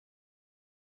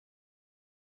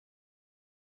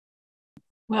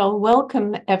Well,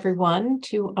 welcome everyone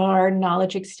to our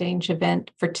Knowledge Exchange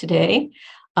event for today.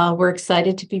 We're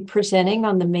excited to be presenting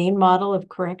on the Maine model of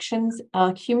corrections,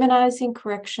 humanizing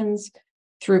corrections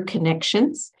through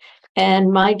connections.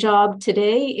 And my job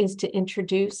today is to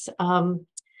introduce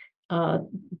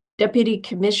Deputy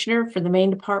Commissioner for the Maine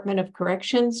Department of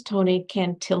Corrections, Tony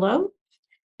Cantillo.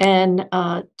 And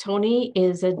Tony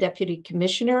is a deputy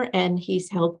commissioner, and he's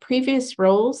held previous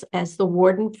roles as the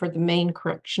warden for the Maine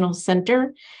Correctional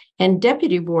Center and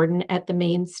deputy warden at the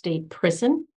Maine State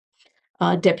Prison.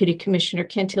 Deputy Commissioner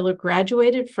Cantillo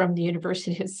graduated from the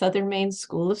University of Southern Maine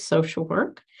School of Social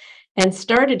Work and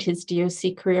started his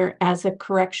DOC career as a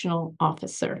correctional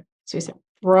officer. So he's a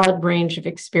broad range of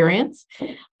experience.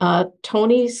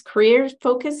 Tony's career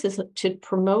focus is to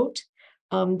promote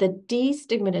the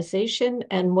destigmatization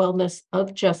and wellness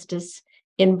of justice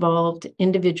involved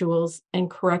individuals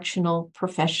and correctional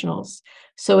professionals.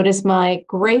 So it is my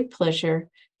great pleasure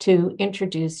to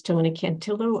introduce Tony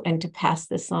Cantillo and to pass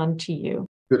this on to you.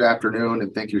 Good afternoon,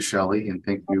 and thank you, Shelley, and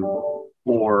thank you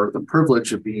for the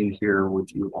privilege of being here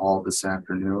with you all this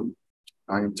afternoon.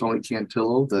 I am Tony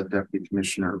Cantillo, the Deputy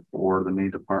Commissioner for the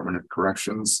Maine Department of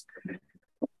Corrections.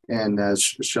 And as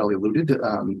Shelley alluded,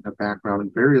 a background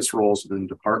in various roles within the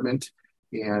department,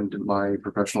 and my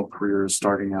professional career is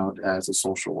starting out as a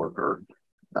social worker.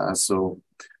 So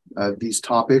these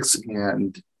topics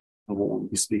and what we'll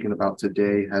be speaking about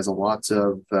today has a lot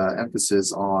of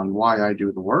emphasis on why I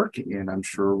do the work, and I'm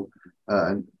sure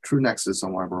a true nexus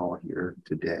on why we're all here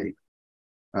today.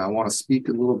 I want to speak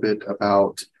a little bit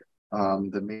about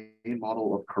the Maine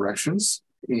model of corrections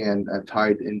and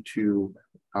tied into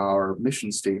our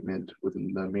mission statement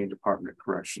within the Maine Department of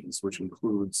Corrections, which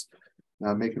includes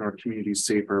making our communities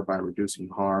safer by reducing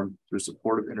harm through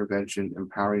supportive intervention,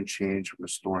 empowering change,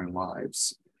 restoring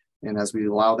lives. And as we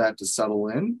allow that to settle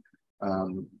in,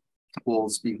 we'll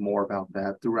speak more about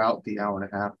that throughout the hour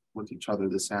and a half with each other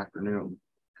this afternoon.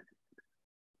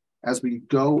 As we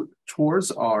go towards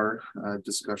our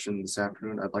discussion this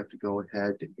afternoon, I'd like to go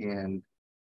ahead and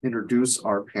introduce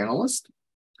our panelists.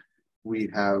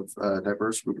 We have a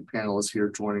diverse group of panelists here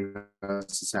joining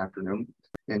us this afternoon,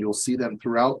 and you'll see them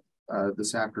throughout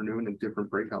this afternoon in different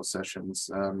breakout sessions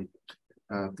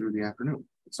through the afternoon.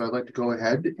 So I'd like to go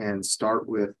ahead and start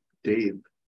with Dave.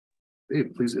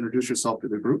 Dave, please introduce yourself to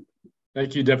the group.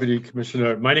 Thank you, Deputy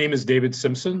Commissioner. My name is David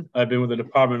Simpson. I've been with the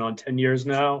department on 10 years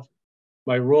now.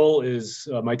 My role is,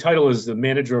 my title is the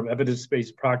Manager of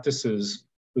Evidence-Based Practices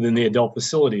within the adult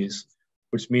facilities,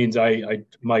 which means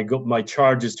my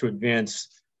charge is to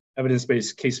advance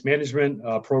evidence-based case management,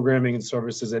 programming and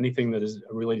services, anything that is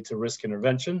related to risk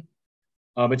intervention.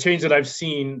 A change that I've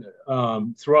seen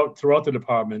throughout the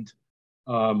department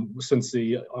since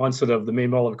the onset of the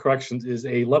Maine model of corrections is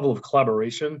a level of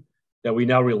collaboration that we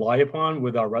now rely upon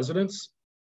with our residents.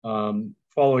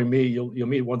 Following me, you'll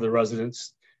meet one of the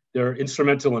residents. They're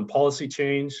instrumental in policy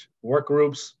change, work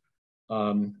groups.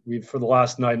 For the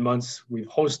last 9 months, we've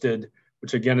hosted,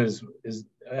 which again is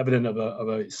evident of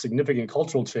a significant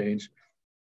cultural change,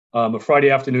 a Friday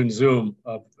afternoon Zoom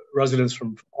of residents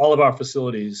from all of our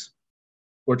facilities.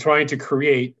 We're trying to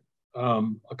create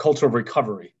a culture of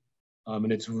recovery.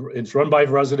 And it's run by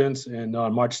residents, and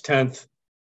on March 10th,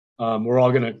 we're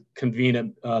all going to convene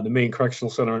at the Maine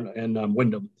Correctional Center in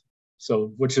Wyndham.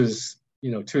 So, which is,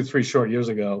 2-3 short years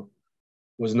ago,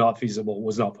 was not feasible,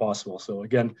 was not possible. So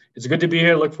again, it's good to be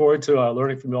here. Look forward to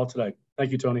learning from you all today.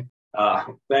 Thank you, Tony.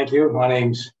 Thank you. My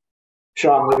name's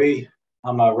Sean Libby.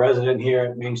 I'm a resident here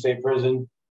at Maine State Prison,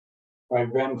 where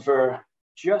I've been for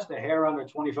just a hair under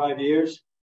 25 years.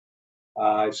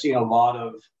 I've seen a lot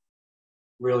of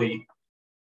really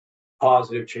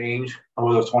positive change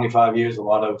over those 25 years. A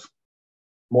lot of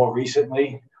more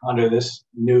recently under this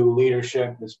new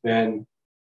leadership, it's been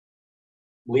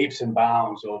leaps and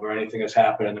bounds over anything that's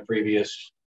happened in the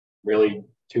previous really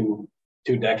two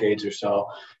decades or so.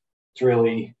 It's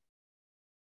really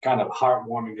kind of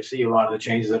heartwarming to see a lot of the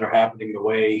changes that are happening, the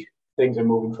way things are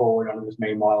moving forward under this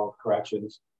Maine model of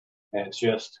corrections. And it's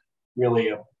just really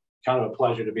a kind of a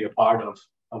pleasure to be a part of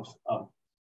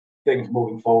things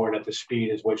moving forward at the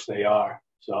speed at which they are.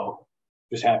 So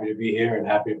just happy to be here and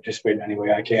happy to participate in any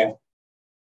way I can.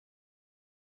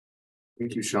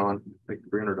 Thank you, Sean. Thank you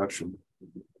for your introduction.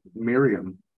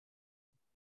 Miriam.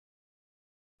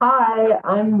 Hi,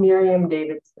 I'm Miriam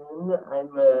Davidson.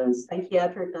 I'm a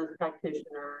psychiatric nurse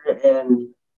practitioner and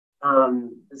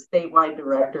the statewide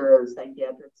director of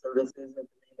psychiatric services at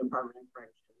the Maine Department of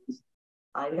Corrections.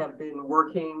 I have been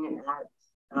working at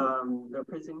the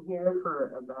prison here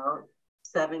for about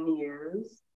 7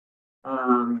 years.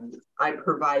 I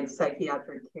provide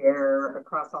psychiatric care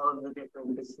across all of the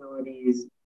different facilities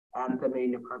at the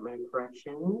Maine Department of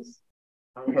Corrections.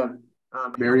 I have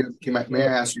Mary, may I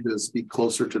ask you to speak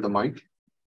closer to the mic?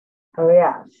 Oh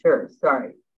yeah, sure.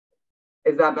 Sorry.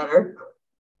 Is that better?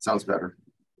 Sounds better.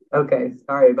 Okay,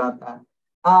 sorry about that.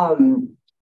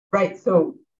 Right,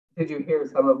 so did you hear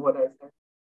some of what I said?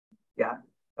 Yeah,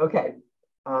 okay.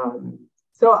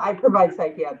 So I provide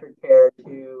psychiatric care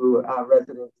to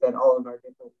residents at all of our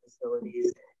different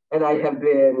facilities, and I have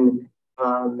been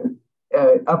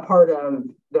a part of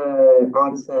the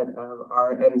onset of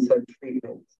our MSUD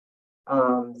treatment.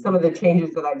 Some of the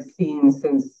changes that I've seen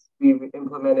since we've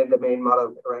implemented the Maine model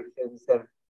of corrections have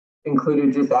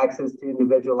included just access to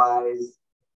individualized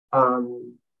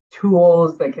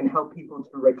tools that can help people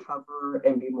to recover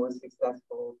and be more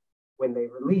successful when they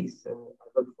release. And I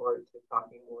look forward to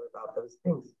talking more about those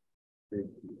things.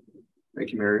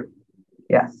 Thank you, Mary.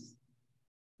 Yes.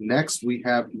 Next, we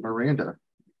have Miranda.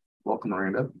 Welcome,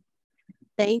 Miranda.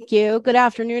 Thank you. Good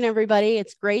afternoon, everybody.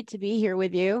 It's great to be here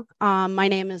with you. My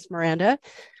name is Miranda.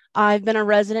 I've been a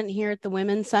resident here at the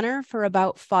Women's Center for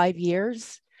about 5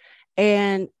 years.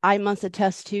 And I must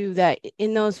attest to that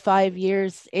in those 5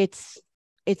 years, it's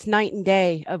night and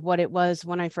day of what it was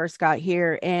when I first got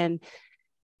here. And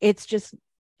it's just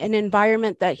an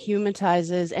environment that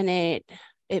humanizes, and it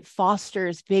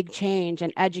fosters big change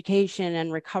and education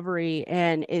and recovery.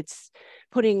 And it's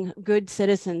putting good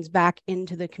citizens back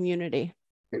into the community.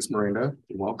 Thanks, Miranda.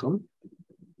 You're welcome.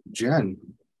 Jen.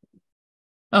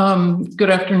 Good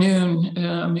afternoon.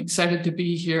 I'm excited to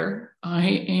be here. I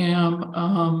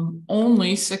am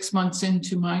only 6 months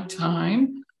into my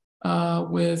time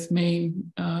with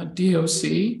Maine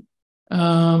DOC,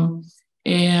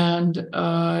 and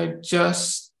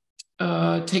just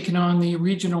taken on the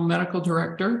regional medical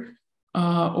director,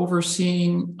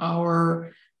 overseeing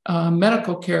our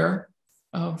medical care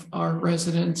of our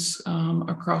residents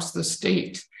across the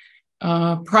state.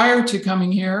 Prior to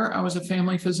coming here, I was a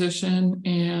family physician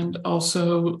and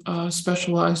also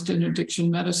specialized in addiction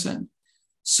medicine.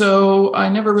 So I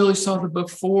never really saw the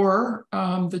before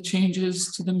the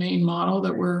changes to the Maine model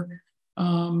that we're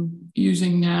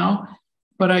using now.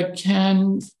 But I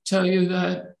can tell you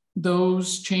that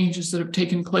those changes that have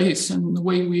taken place and the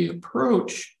way we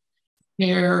approach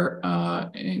care,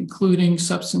 including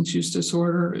substance use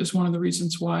disorder, is one of the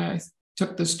reasons why I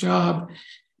took this job.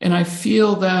 And I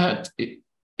feel that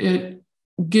it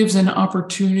gives an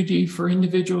opportunity for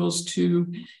individuals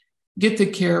to get the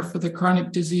care for the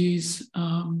chronic disease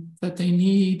that they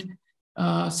need,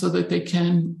 so that they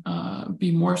can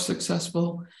be more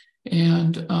successful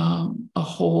and a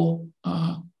whole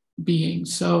being.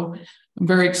 So I'm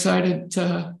very excited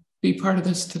to be part of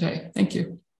this today. Thank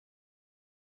you.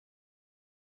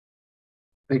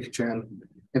 Thank you, Jen.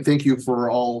 And thank you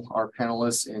for all our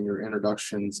panelists and your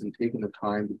introductions and taking the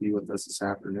time to be with us this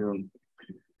afternoon.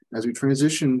 As we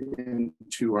transition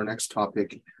into our next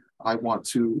topic, I want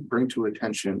to bring to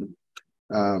attention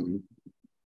a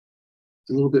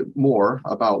little bit more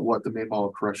about what the Maine Model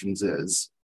of Corrections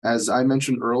is. As I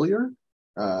mentioned earlier,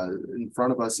 in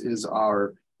front of us is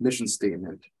our mission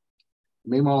statement.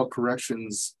 Maine Model of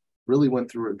Corrections really went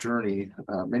through a journey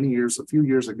a few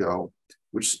years ago,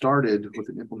 which started with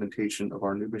an implementation of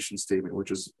our new mission statement, which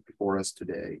is before us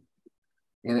today.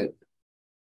 And it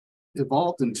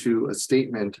evolved into a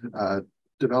statement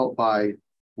developed by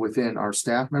within our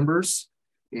staff members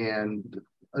and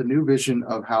a new vision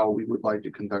of how we would like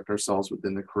to conduct ourselves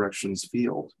within the corrections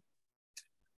field.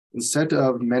 Instead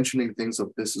of mentioning things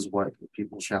of this is what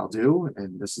people shall do,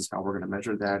 and this is how we're going to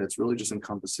measure that, it's really just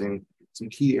encompassing some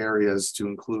key areas to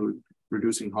include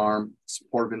reducing harm,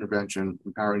 supportive intervention,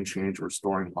 empowering change,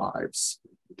 restoring lives.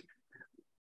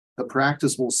 The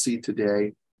practice we'll see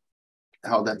today,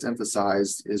 how that's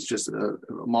emphasized, is just a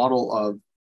model of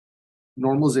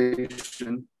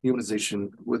normalization,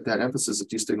 humanization, with that emphasis of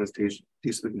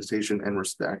destigmatization and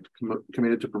respect,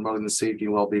 committed to promoting the safety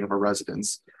and well-being of our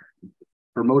residents,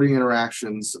 promoting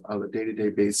interactions on a day-to-day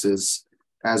basis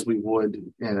as we would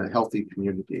in a healthy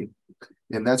community.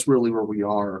 And that's really where we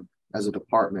are as a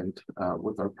department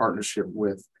with our partnership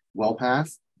with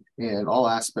WellPath and all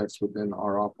aspects within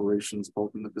our operations,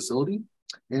 both in the facility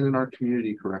and in our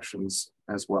community corrections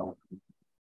as well.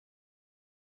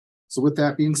 So with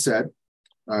that being said,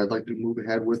 I'd like to move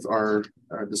ahead with our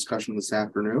discussion this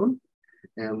afternoon,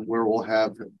 and where we'll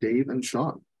have Dave and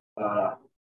Sean.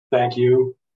 Thank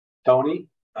you, Tony.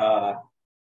 I'll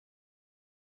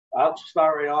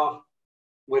start right off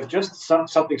with just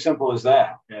something simple as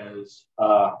that, as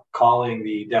calling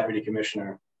the deputy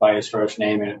commissioner by his first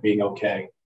name and it being okay.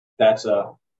 That's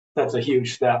a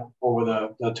huge step over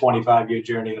the 25-year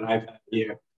journey that I've had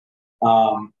here.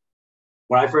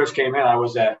 When I first came in, I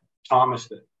was at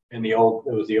Thomaston, in the old,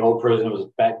 it was the old prison. It was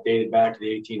dated back to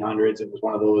the 1800s. It was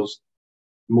one of those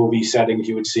movie settings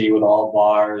you would see with all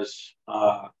bars.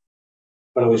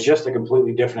 But it was just a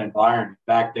completely different environment.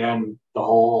 Back then, the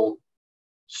whole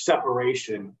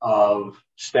separation of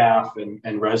staff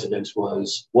and residents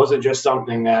wasn't just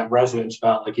something that residents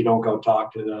felt like you don't go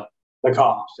talk to the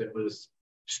cops. It was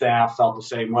staff felt the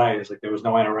same way. It's like there was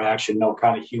no interaction, no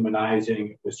kind of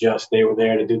humanizing. It was just they were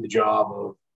there to do the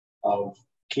job of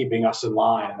keeping us in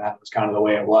line. And that was kind of the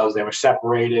way it was. They were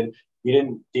separated. You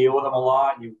didn't deal with them a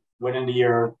lot. You went into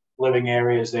your living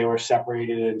areas. They were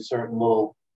separated in certain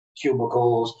little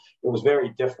cubicles. It was very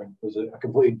different. It was a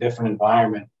completely different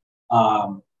environment.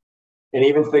 And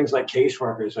even things like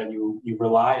caseworkers, and you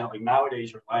rely on, like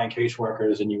nowadays, you rely on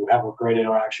caseworkers and you have a great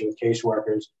interaction with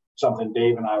caseworkers. Something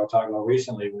Dave and I were talking about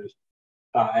recently was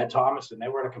at Thomaston. They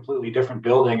were in a completely different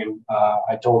building. And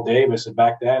I told Dave, I said,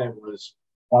 back then it was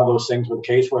one of those things with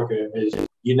caseworker is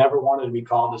you never wanted to be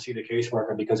called to see the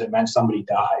caseworker because it meant somebody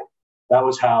died. That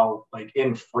was how like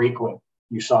infrequent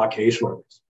you saw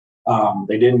caseworkers.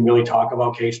 They didn't really talk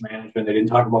about case management. They didn't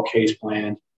talk about case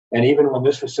plans. And even when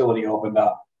this facility opened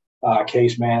up,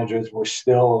 case managers were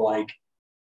still like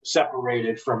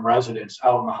separated from residents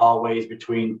out in the hallways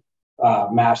between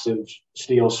massive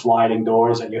steel sliding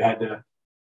doors that you had to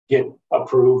get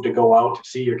approved to go out to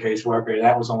see your caseworker.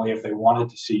 That was only if they wanted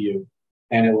to see you.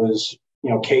 And it was,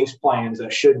 case plans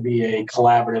that should be a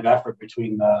collaborative effort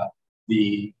between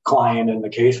the client and the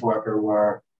caseworker,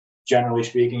 where generally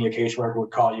speaking, your caseworker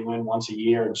would call you in once a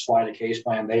year and slide a case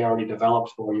plan they already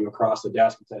developed for you across the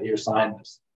desk and said, here, sign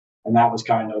this. And that was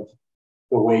kind of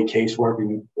the way case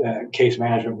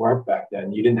management worked back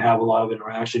then. You didn't have a lot of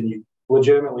interaction. You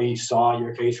legitimately saw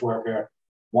your caseworker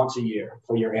once a year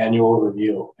for your annual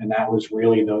review. And that was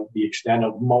really the extent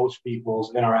of most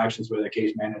people's interactions with a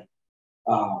case manager.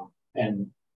 And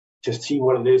to see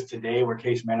what it is today, where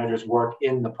case managers work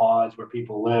in the pods where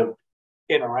people live,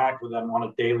 interact with them on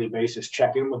a daily basis,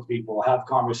 check in with people, have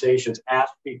conversations,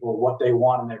 ask people what they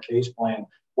want in their case plan,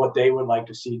 what they would like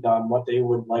to see done, what they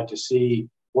would like to see,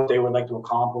 what they would like to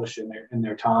accomplish in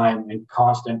their time, and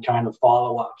constant kind of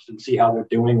follow-ups and see how they're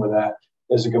doing with that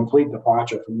is a complete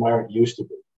departure from where it used to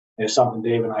be. And it's something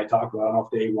Dave and I talked about. I don't know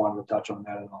if Dave wanted to touch on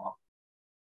that at all.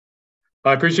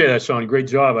 I appreciate that, Sean. Great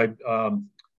job. I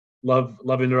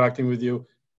love interacting with you.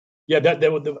 Yeah,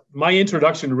 my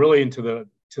introduction really into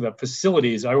the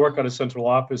facilities. I work out of central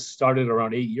office, started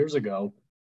around 8 years ago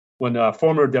when a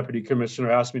former deputy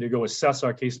commissioner asked me to go assess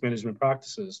our case management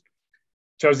practices,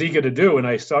 which I was eager to do. And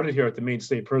I started here at the Maine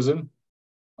State Prison.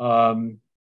 And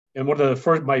one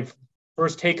of my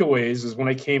first takeaways is when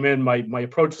I came in, my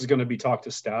approach was going to be talk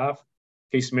to staff,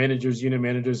 case managers, unit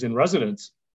managers, and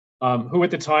residents, who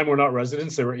at the time were not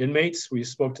residents. They were inmates. We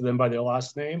spoke to them by their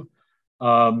last name.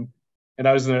 And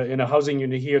I was in a housing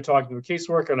unit here talking to a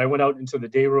caseworker, and I went out into the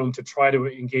day room to try to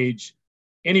engage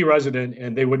any resident,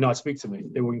 and they would not speak to me.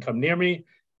 They wouldn't come near me.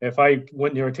 If I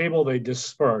went near a table, they'd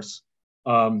disperse,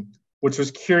 which was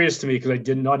curious to me because I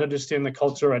did not understand the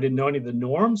culture. I didn't know any of the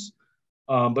norms.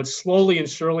 But slowly and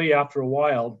surely, after a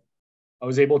while, I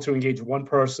was able to engage one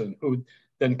person who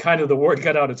then kind of the word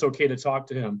got out, it's okay to talk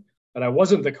to him. That I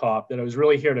wasn't the cop, that I was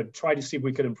really here to try to see if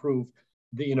we could improve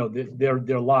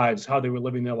their lives, how they were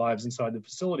living their lives inside the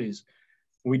facilities.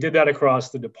 We did that across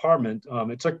the department.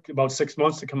 It took about 6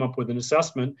 months to come up with an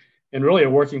assessment and really a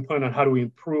working plan on how do we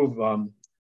improve on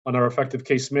our effective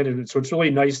case management. So it's really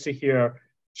nice to hear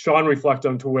Sean reflect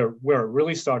on to where it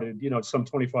really started, some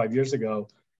 25 years ago,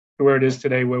 to where it is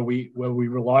today, where we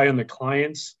rely on the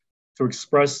clients to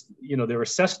express, their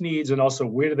assessed needs and also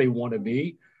where do they want to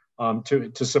be,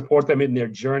 to support them in their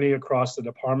journey across the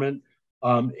department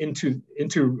into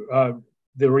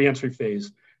the reentry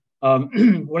phase.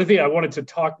 One thing I wanted to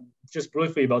talk just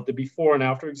briefly about the before and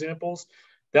after examples.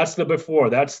 That's the before.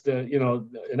 That's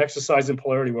an exercise in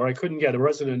polarity where I couldn't get a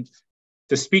resident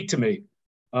to speak to me.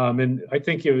 And I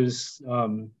think it was,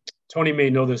 Tony may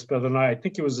know this better than I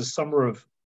think it was the summer of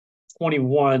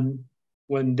 21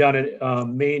 when down at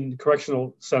Maine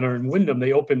Correctional Center in Wyndham,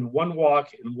 they opened one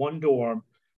walk in one dorm,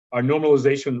 our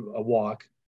normalization walk,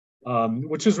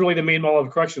 which is really the main model of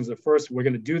corrections. At first, we're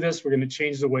going to do this. We're going to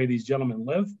change the way these gentlemen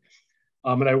live.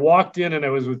 And I walked in and I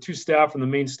was with two staff from the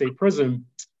Maine State Prison.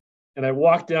 And I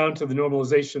walked down to the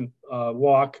normalization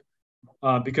walk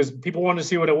because people wanted to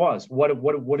see what it was.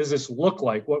 What does this look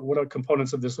like? What are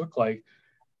components of this look like?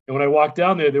 And when I walked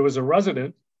down there was a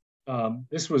resident.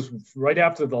 This was right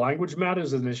after the Language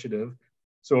Matters initiative.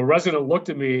 So a resident looked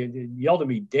at me and yelled at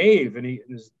me, Dave, and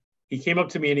he came up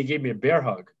to me and he gave me a bear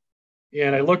hug.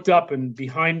 And I looked up and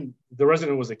behind the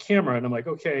resident was a camera. And I'm like,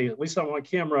 okay, at least I'm on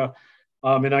camera.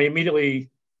 And I immediately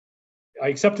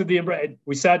accepted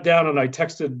we sat down and I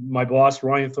texted my boss,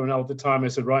 Ryan Thornell at the time. I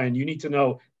said, Ryan, you need to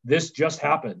know this just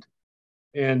happened.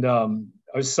 And I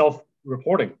was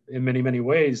self-reporting in many, many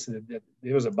ways.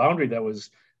 There was a boundary that was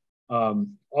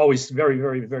always very,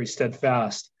 very, very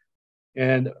steadfast.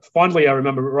 And fondly, I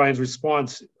remember Ryan's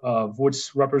response,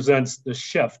 which represents the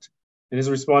shift. And his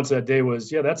response that day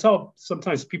was, yeah, that's how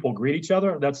sometimes people greet each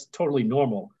other. That's totally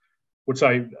normal, which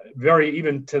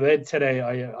even today,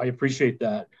 I appreciate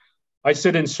that. I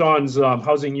sit in Sean's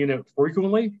housing unit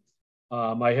frequently.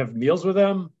 I have meals with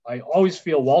them. I always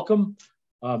feel welcome.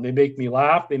 They make me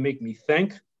laugh. They make me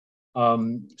think.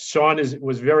 Sean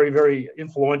was very, very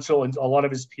influential in a lot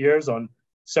of his peers on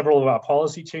several of our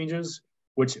policy changes,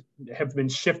 which have been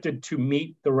shifted to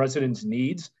meet the residents'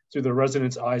 needs through the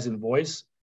residents' eyes and voice.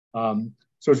 So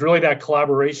it's really that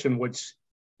collaboration, which,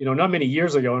 not many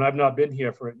years ago, and I've not been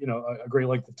here for, a great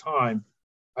length of time,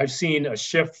 I've seen a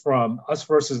shift from us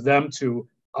versus them to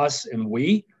us and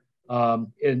we.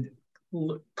 And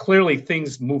clearly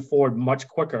things move forward much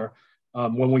quicker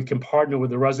when we can partner with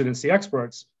the residents, the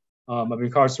experts of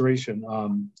incarceration.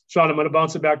 Sean, I'm going to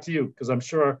bounce it back to you because I'm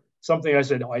sure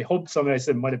I hope something I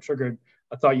said might have triggered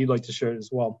a thought you'd like to share as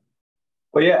well.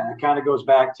 Well, yeah, it kind of goes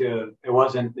back to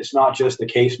it's not just the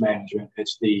case management,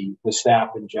 it's the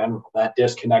staff in general. That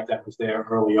disconnect that was there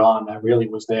early on, that really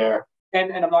was there.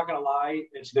 And I'm not going to lie,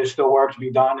 there's still work to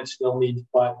be done. It still needs,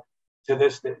 but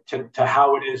to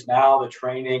how it is now, the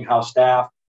training, how staff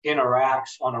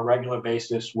interacts on a regular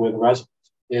basis with residents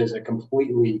is a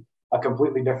completely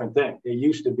different thing. It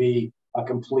used to be a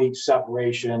complete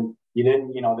separation. You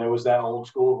didn't, there was that old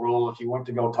school rule. If you went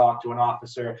to go talk to an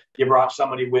officer, you brought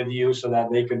somebody with you so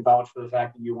that they could vouch for the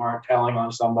fact that you weren't telling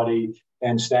on somebody,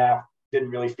 and staff didn't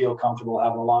really feel comfortable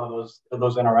having a lot of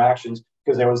those interactions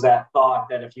because there was that thought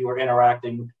that if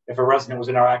a resident was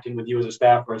interacting with you as a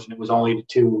staff person, it was only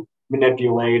to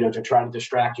manipulate or to try to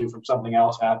distract you from something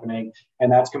else happening. And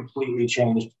that's completely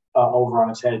changed over on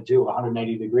its head too,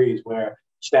 180 degrees, where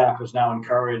staff is now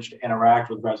encouraged to interact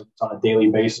with residents on a daily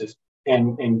basis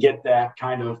and get that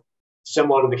kind of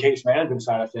similar to the case management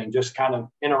side of things, just kind of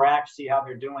interact, see how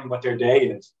they're doing, what their day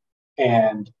is,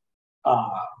 and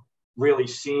really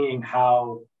seeing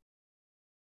how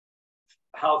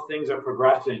things are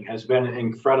progressing has been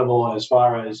incredible as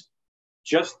far as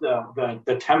just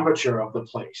the temperature of the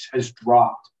place has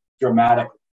dropped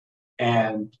dramatically.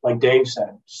 And like Dave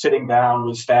said, sitting down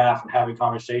with staff and having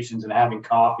conversations and having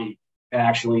coffee and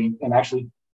actually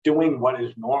doing what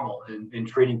is normal in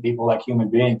treating people like human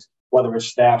beings, whether it's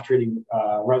staff treating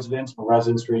residents or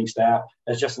residents treating staff,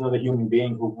 as just another human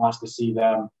being who wants to see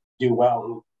them do well,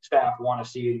 who staff want to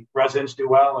see residents do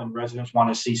well, and residents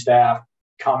want to see staff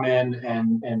come in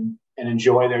and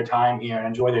enjoy their time here and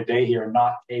enjoy their day here and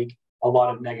not take a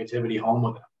lot of negativity home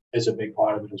with them is a big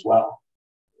part of it as well.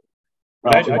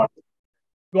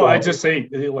 I just say,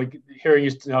 like hearing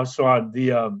you now, Sean,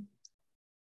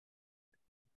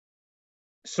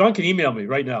 Sean can email me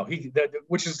right now.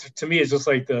 Which is to me is just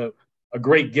like a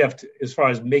great gift as far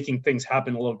as making things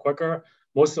happen a little quicker.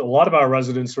 A lot of our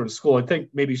residents are in school. I think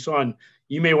maybe Sean,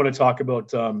 you may want to talk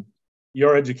about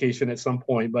your education at some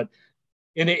point, but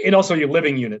and also your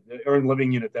living unit, the earned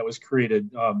living unit that was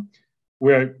created,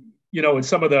 where in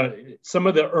some of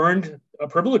the earned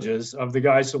privileges of the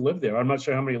guys who live there. I'm not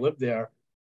sure how many live there,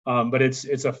 but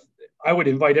I would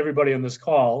invite everybody on this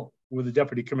call, with the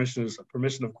deputy commissioner's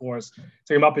permission, of course,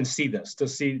 to come up and see this, to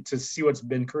see what's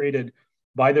been created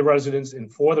by the residents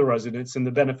and for the residents and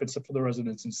the benefits for the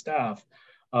residents and staff.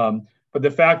 But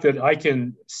the fact that I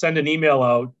can send an email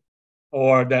out,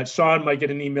 or that Sean might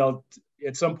get an email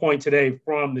at some point today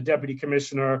from the deputy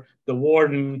commissioner, the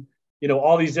warden,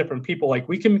 all these different people, like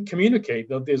we can communicate.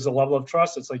 There's a level of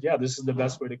trust. It's like, yeah, this is the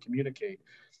best way to communicate.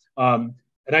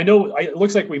 And I know it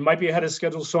looks like we might be ahead of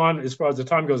schedule, Sean, as far as the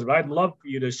time goes, but I'd love for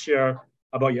you to share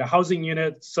about your housing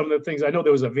unit, some of the things. I know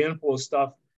there was a van full of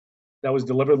stuff that was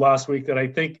delivered last week that I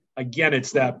think, again,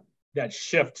 it's that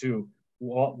shift to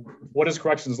what does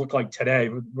corrections look like today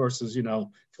versus,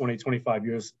 20, 25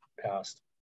 years past.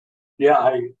 Yeah,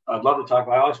 I'd love to talk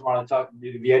about, I always want to talk,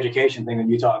 the education thing that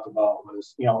you talked about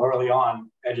was, early on,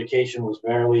 education was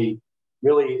really,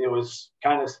 it was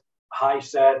kind of high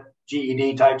set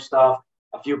GED type stuff,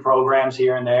 a few programs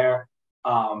here and there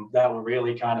that were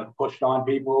really kind of pushed on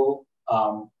people.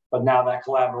 But now that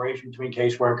collaboration between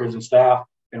caseworkers and staff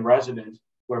and residents,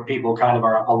 where people kind of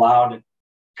are allowed to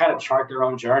kind of chart their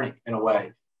own journey in a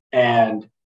way, and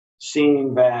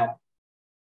seeing that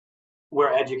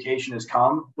where education has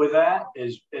come with that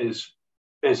is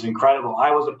incredible.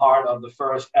 I was a part of the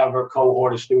first ever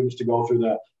cohort of students to go through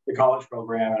the college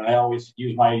program, and I always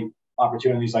use my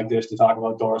opportunities like this to talk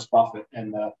about Doris Buffett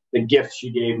and the gift she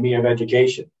gave me of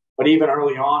education. But even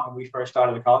early on, when we first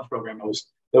started the college program,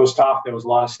 it was tough. There was a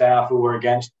lot of staff who were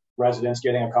against residents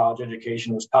getting a college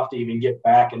education. It was tough to even get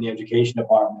back in the education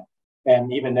department.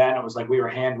 And even then, it was like we were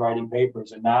handwriting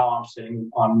papers. And now I'm sitting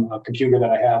on a computer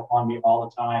that I have on me all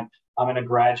the time. I'm in a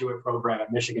graduate program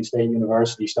at Michigan State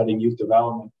University studying youth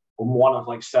development. I'm one of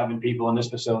like 7 people in this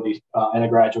facility in a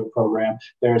graduate program.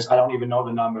 I don't even know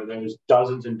the number. There's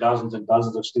dozens and dozens and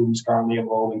dozens of students currently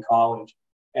enrolled in college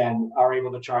and are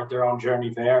able to chart their own journey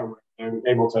there. They're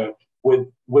able to, with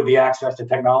the access to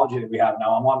technology that we have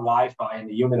now. I'm on Wi-Fi in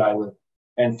the unit I live in.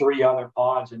 And 3 other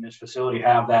pods in this facility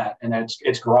have that, and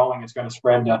it's growing. It's going to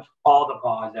spread to all the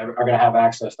pods that are going to have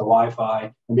access to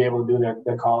Wi-Fi and be able to do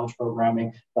their college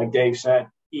programming. Like Dave said,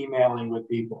 emailing with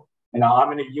people. And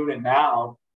I'm in a unit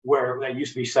now where that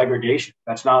used to be segregation.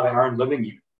 That's now the earned living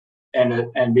unit,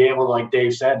 and be able, like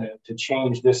Dave said, to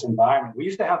change this environment. We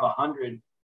used to have 100,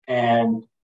 and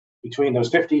between those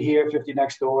 50 here, 50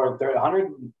 next door,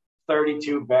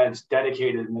 132 beds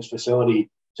dedicated in this facility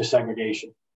to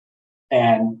segregation.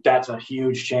 And that's a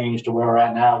huge change to where we're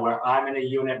at now, where I'm in a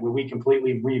unit where we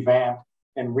completely revamped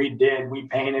and redid, we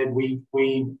painted, we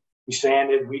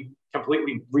sanded, we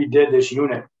completely redid this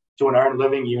unit to an earned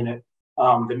living unit.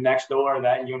 The next door,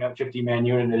 that unit, 50-man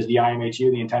unit, is the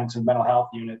IMHU, the intensive mental health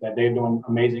unit, that they're doing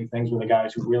amazing things with the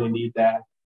guys who really need that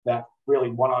really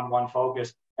one-on-one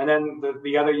focus. And then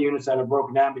the other units that are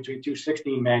broken down between 2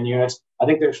 16-man units, I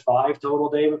think there's 5 total,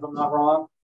 Dave, if I'm not wrong,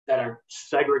 that are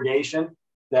segregation.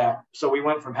 So we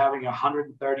went from having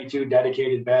 132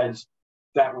 dedicated beds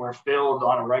that were filled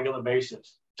on a regular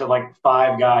basis to like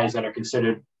 5 guys that are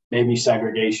considered maybe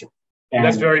segregation. And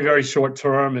that's very, very short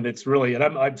term. And it's really, and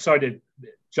I'm sorry to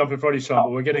jump in front of you, Sean,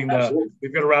 but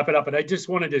we've got to wrap it up. And I just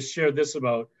wanted to share this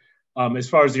about, as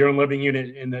far as the earned living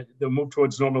unit and the move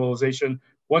towards normalization.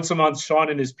 Once a month, Sean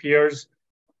and his peers,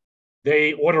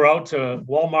 they order out to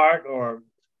Walmart or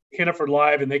Hannaford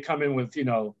Live, and they come in with,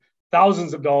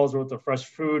 thousands of dollars worth of fresh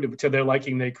food to their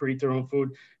liking. They create their own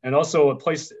food. And also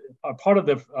a part of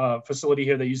the facility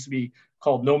here that used to be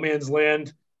called No Man's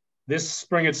Land. This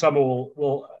spring and summer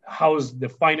will house the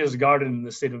finest garden in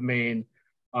the state of Maine,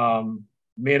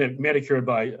 manicured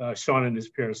by Sean and his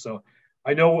peers. So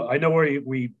I know where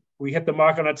we hit the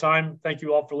mark on our time. Thank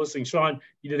you all for listening. Sean,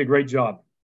 you did a great job.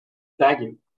 Thank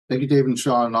you. Thank you, David and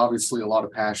Sean. Obviously, a lot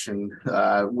of passion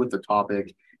with the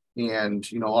topic, and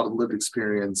a lot of lived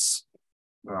experience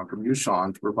from you,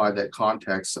 Sean, to provide that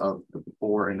context of the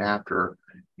before and after,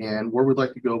 and where we'd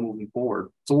like to go moving forward.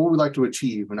 So, what we'd like to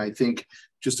achieve, and I think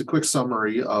just a quick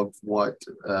summary of what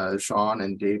Sean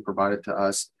and Dave provided to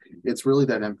us. It's really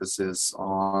that emphasis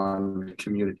on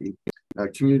community,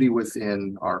 community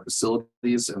within our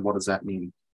facilities, and what does that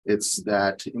mean? It's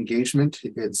that engagement.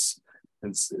 It's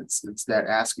that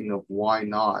asking of why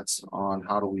not on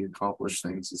how do we accomplish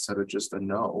things instead of just a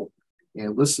no,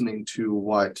 and listening to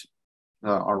what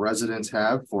our residents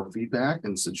have for feedback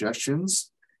and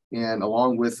suggestions, and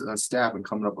along with staff, and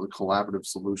coming up with a collaborative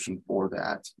solution for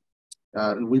that.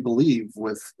 And we believe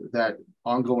with that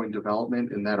ongoing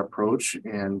development and that approach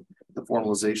and the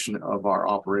formalization of our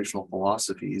operational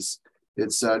philosophies,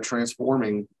 it's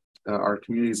transforming our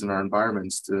communities and our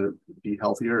environments to be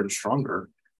healthier and stronger.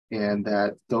 And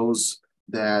that those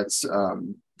that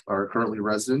are currently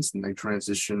residents and they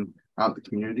transition out the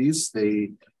communities,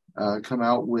 they come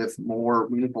out with more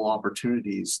meaningful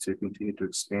opportunities to continue to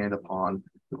expand upon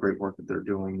the great work that they're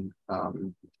doing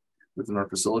within our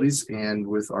facilities and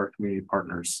with our community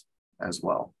partners as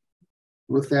well.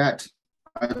 With that,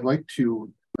 I'd like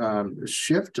to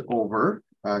shift over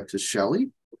to Shelley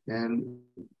and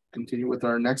continue with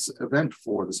our next event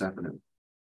for this afternoon.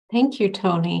 Thank you,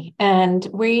 Tony. And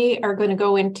we are going to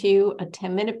go into a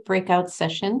 10-minute breakout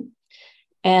session.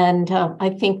 And I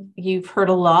think you've heard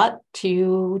a lot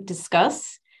to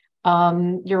discuss.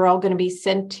 You're all going to be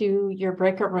sent to your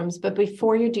breakout rooms. But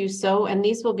before you do so, and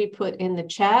these will be put in the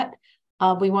chat,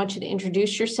 we want you to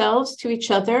introduce yourselves to each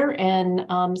other and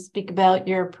speak about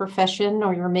your profession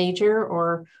or your major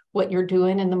or what you're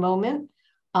doing in the moment.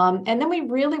 And then we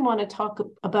really want to talk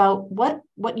about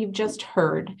what you've just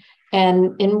heard.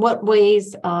 And in what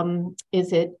ways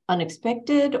is it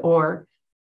unexpected or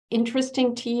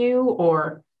interesting to you,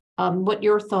 or what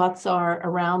your thoughts are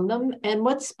around them, and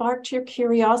what sparked your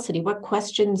curiosity? What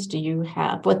questions do you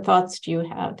have? What thoughts do you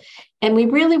have? And we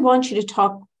really want you to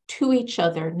talk to each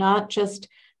other, not just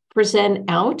present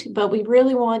out, but we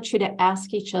really want you to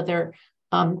ask each other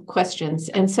questions.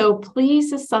 And so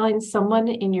please assign someone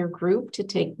in your group to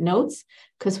take notes,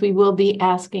 because we will be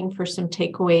asking for some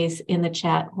takeaways in the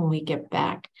chat when we get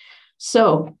back.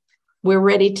 So we're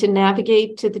ready to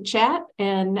navigate to the chat,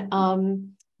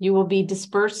 and you will be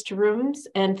dispersed to rooms,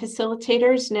 and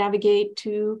facilitators navigate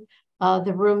to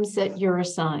the rooms that you're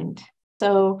assigned.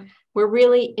 So we're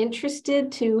really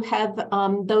interested to have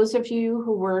those of you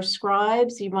who were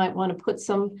scribes, you might want to put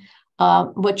some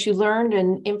what you learned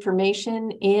and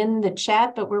information in the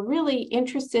chat, but we're really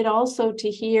interested also to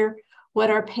hear what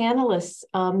our panelists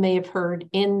may have heard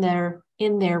in their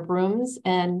rooms,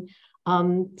 and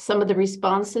some of the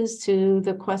responses to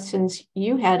the questions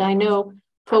you had. I know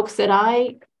folks that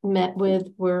I met with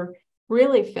were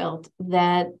really felt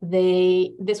that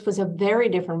this was a very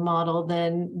different model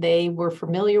than they were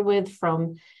familiar with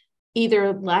from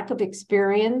either lack of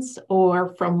experience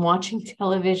or from watching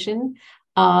television.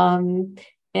 The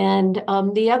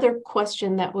other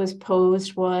question that was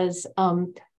posed was,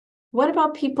 what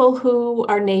about people who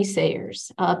are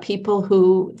naysayers, people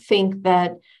who think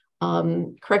that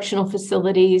correctional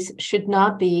facilities should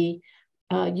not be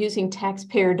using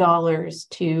taxpayer dollars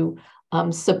to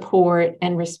support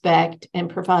and respect and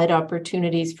provide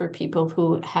opportunities for people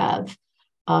who have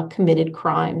committed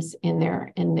crimes in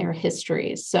their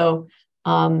histories. So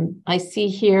I see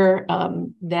here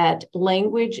that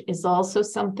language is also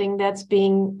something that's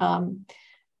being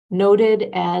noted,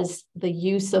 as the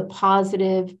use of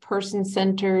positive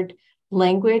person-centered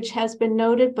language has been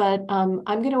noted, but I'm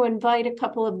going to invite a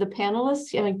couple of the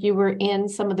panelists. You were in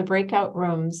some of the breakout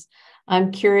rooms.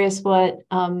 I'm curious what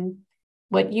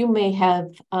you may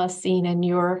have seen in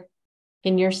your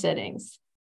settings,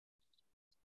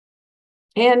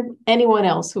 and anyone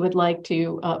else who would like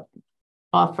to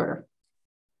offer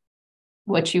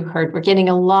what you heard. We're getting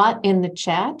a lot in the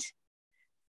chat.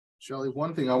 Shelley,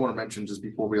 one thing I want to mention just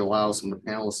before we allow some of the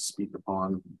panelists to speak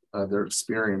upon their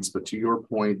experience, but to your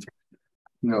point,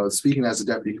 speaking as a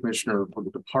deputy commissioner for the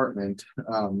department,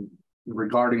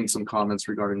 regarding some comments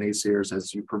regarding naysayers,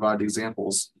 as you provide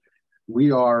examples,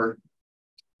 we look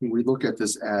at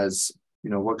this as,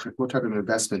 what type of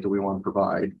investment do we want to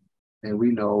provide? And we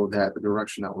know that the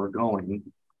direction that we're going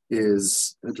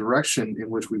is a direction in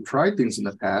which we've tried things in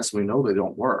the past. We know they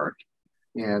don't work.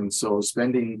 And so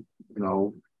spending,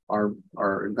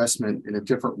 our investment in a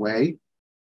different way,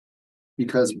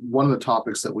 because one of the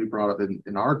topics that we brought up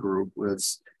in our group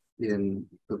was, in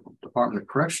the Department of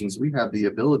Corrections, we have the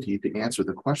ability to answer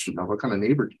the question of what kind of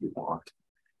neighbor do you want?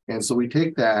 And so we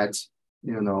take that,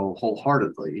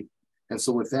 wholeheartedly. And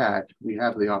so with that, we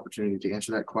have the opportunity to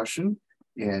answer that question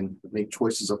and make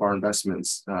choices of our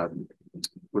investments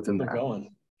within that.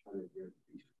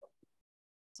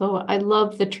 So I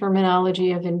love the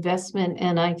terminology of investment,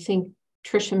 and I think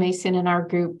Tricia Mason in our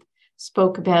group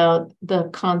spoke about the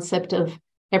concept of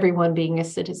everyone being a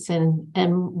citizen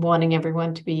and wanting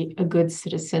everyone to be a good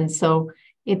citizen. So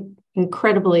it's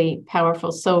incredibly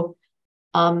powerful. So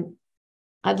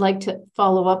I'd like to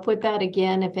follow up with that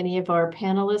again. If any of our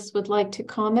panelists would like to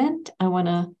comment, I want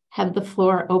to have the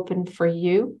floor open for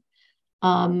you.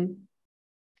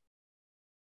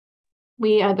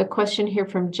 We have a question here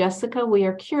from Jessica. We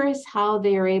are curious how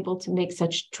they are able to make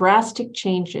such drastic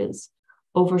changes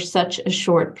over such a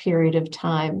short period of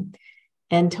time.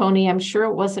 And Tony, I'm sure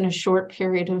it wasn't a short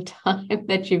period of time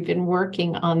that you've been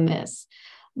working on this,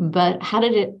 but how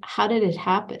did it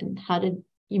happen? How did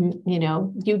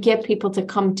you get people to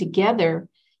come together?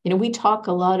 We talk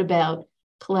a lot about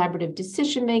collaborative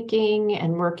decision-making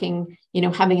and working,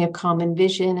 having a common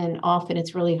vision, and often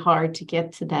it's really hard to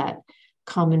get to that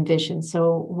common vision.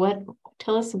 So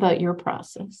tell us about your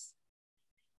process.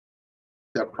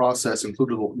 That process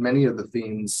included many of the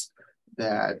themes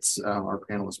that our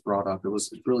panelists brought up. It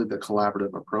was really the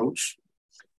collaborative approach.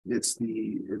 It's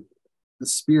the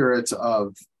spirit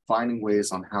of finding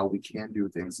ways on how we can do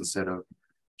things instead of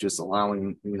just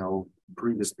allowing,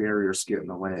 previous barriers to get in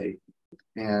the way.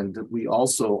 And we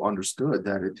also understood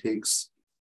that it takes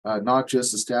not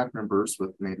just the staff members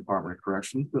with the Maine Department of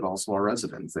Corrections, but also our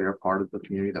residents. They are part of the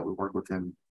community that we work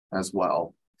within as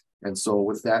well. And so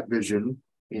with that vision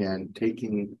and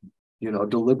taking, a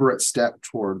deliberate step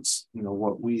towards,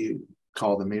 what we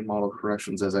call the Maine Model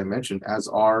Corrections, as I mentioned, as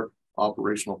our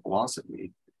operational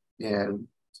philosophy, and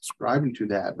subscribing to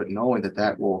that, but knowing that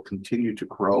that will continue to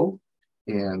grow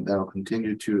and that'll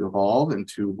continue to evolve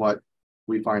into what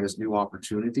we find as new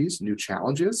opportunities, new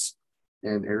challenges,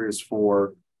 and areas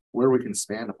for where we can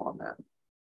expand upon that.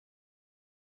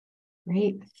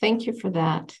 Great, thank you for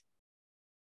that.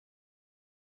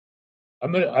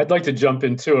 I'd like to jump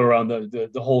into around the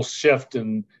whole shift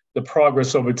and the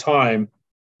progress over time.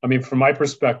 I mean, from my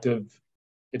perspective,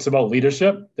 it's about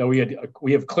leadership. That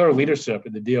we have clear leadership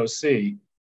in the DOC.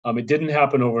 It didn't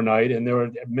happen overnight, and there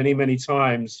were many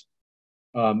times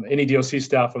any DOC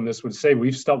staff on this would say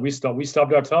we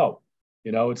stubbed our toe.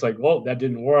 It's like, well, that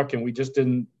didn't work, and we just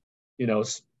didn't,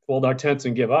 fold our tents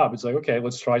and give up. It's like, okay,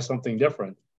 let's try something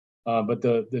different. But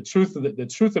the truth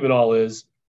of it all is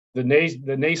the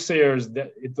naysayers,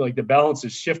 that it's like the balance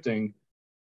is shifting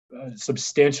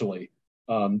substantially.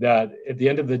 That at the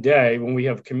end of the day, when we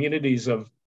have communities of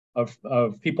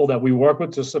people that we work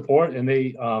with to support, and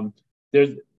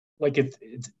there's like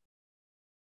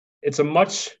it's a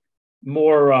much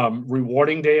more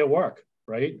rewarding day at work,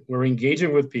 right? We're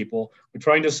engaging with people, we're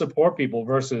trying to support people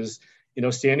versus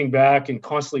standing back and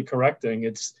constantly correcting.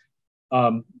 It's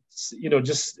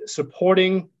just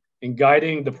supporting and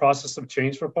guiding the process of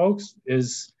change for folks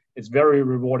it's very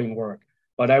rewarding work.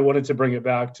 But I wanted to bring it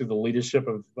back to the leadership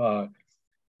of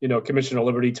Commissioner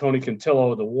Liberty, Tony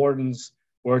Cantillo, the wardens,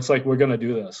 where it's like, we're going to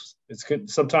do this.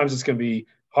 Sometimes it's going to be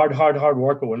hard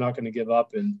work, but we're not going to give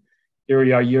up. And here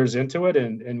we are years into it,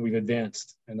 and we've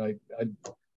advanced. And I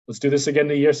let's do this again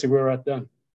in a year, see where we're at then.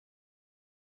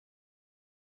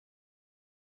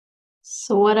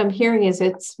 So what I'm hearing is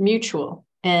it's mutual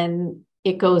and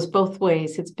it goes both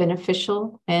ways. It's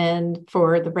beneficial and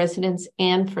for the residents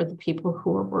and for the people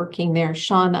who are working there.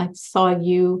 Sean, I saw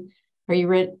you. Are you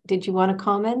ready? Did you want to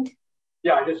comment?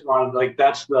 Yeah, I just wanted,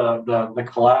 that's the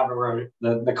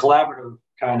collaborative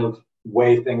kind of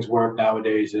way things work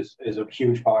nowadays is a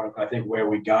huge part of, I think, where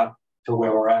we got to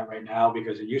where we're at right now,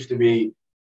 because it used to be,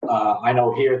 I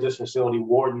know here at this facility,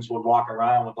 wardens would walk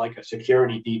around with like a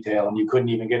security detail and you couldn't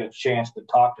even get a chance to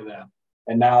talk to them.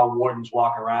 And now wardens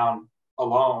walk around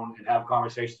alone and have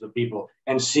conversations with people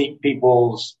and seek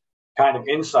people's kind of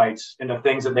insights into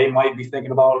things that they might be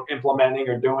thinking about implementing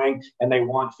or doing, and they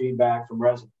want feedback from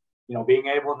residents. Being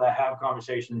able to have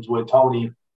conversations with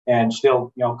Tony and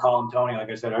still, call him Tony, like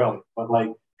I said earlier, but like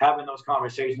having those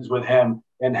conversations with him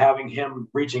and having him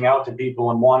reaching out to people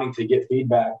and wanting to get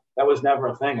feedback, that was never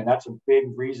a thing. And that's a big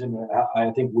reason that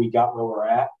I think we got where we're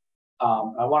at.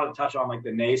 I wanted to touch on like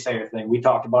the naysayer thing. We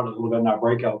talked about it a little bit in our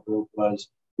breakout group. Was,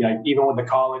 even with the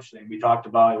college thing, we talked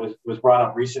about, it was brought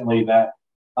up recently that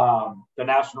the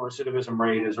national recidivism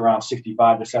rate is around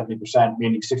 65 to 70%,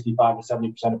 meaning 65 to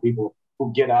 70% of people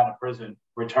who get out of prison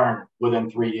return within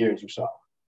 3 years or so.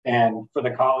 And for the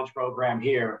college program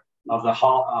here, of the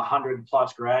 100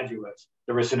 plus graduates,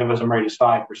 the recidivism rate is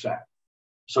 5%.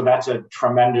 So that's a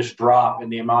tremendous drop in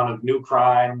the amount of new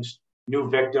crimes, new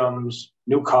victims,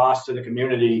 new costs to the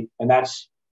community. And that's,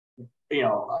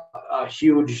 a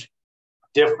huge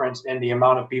difference in the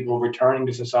amount of people returning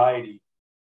to society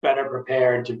better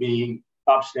prepared to be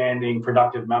upstanding,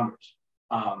 productive members.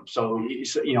 So,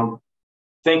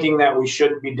 thinking that we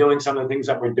shouldn't be doing some of the things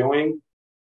that we're doing,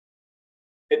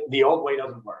 the old way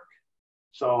doesn't work.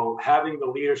 So having the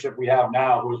leadership we have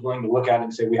now who is willing to look at it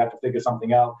and say we have to figure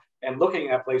something out, and looking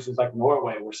at places like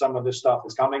Norway where some of this stuff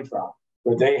is coming from,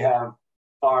 where they have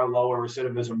far lower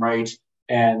recidivism rates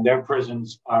and their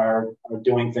prisons are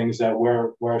doing things that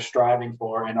we're striving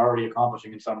for and already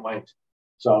accomplishing in some ways.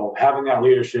 So having that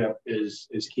leadership is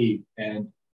key,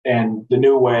 and the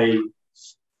new way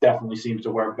definitely seems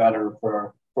to work better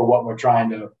for what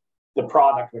the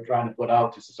product we're trying to put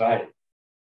out to society.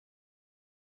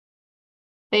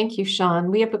 Thank you,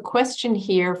 Sean. We have a question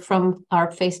here from our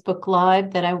Facebook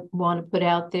Live that I want to put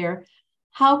out there.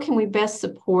 How can we best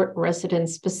support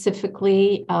residents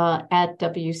specifically at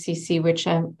WCC, which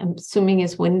I'm assuming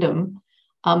is Wyndham?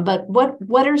 But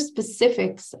what are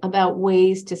specifics about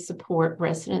ways to support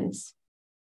residents?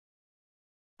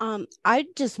 I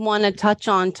just want to touch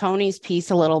on Tony's piece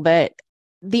a little bit,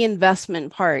 the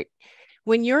investment part.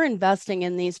 When you're investing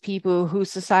in these people who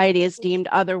society has deemed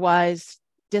otherwise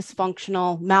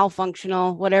dysfunctional,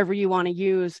 malfunctional, whatever you want to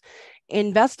use,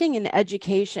 investing in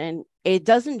education, it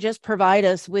doesn't just provide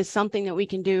us with something that we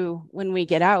can do when we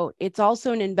get out. It's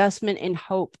also an investment in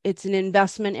hope. It's an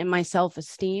investment in my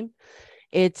self-esteem.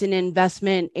 It's an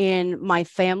investment in my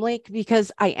family,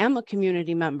 because I am a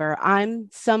community member. I'm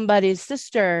somebody's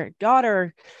sister,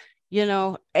 daughter,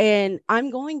 and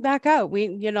I'm going back out.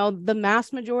 The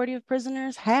mass majority of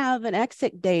prisoners have an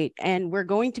exit date and we're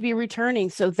going to be returning.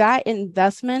 So that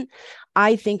investment,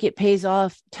 I think it pays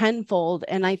off tenfold.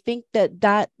 And I think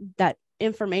that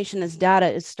information as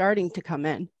data is starting to come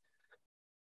in.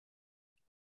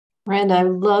 Rand, I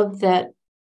love that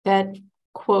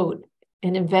quote,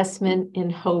 an investment in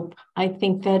hope. I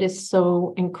think that is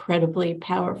so incredibly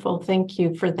powerful. Thank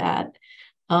you for that.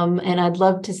 And I'd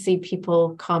love to see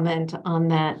people comment on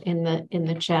that in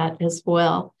the chat as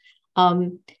well.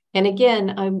 And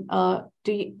again,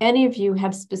 do any of you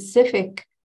have specific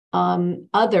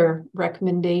other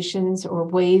recommendations or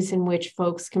ways in which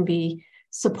folks can be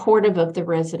supportive of the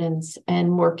residents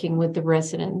and working with the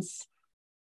residents.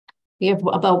 We have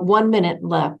about 1 minute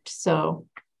left, so.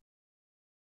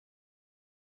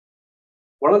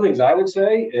 One of the things I would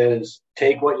say is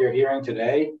take what you're hearing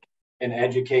today and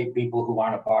educate people who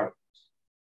aren't a part of this.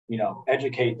 You know,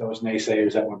 educate those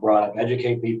naysayers that were brought up,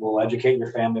 educate people, educate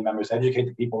your family members, educate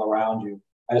the people around you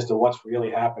as to what's really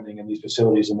happening in these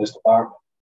facilities in this department.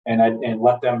 And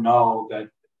let them know that,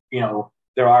 you know,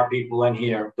 there are people in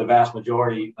here, the vast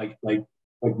majority, like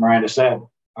Miranda said,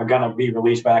 are going to be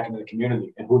released back into the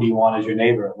community. And who do you want as your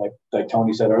neighbor, like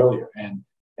Tony said earlier? And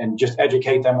just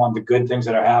educate them on the good things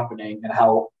that are happening and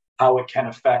how it can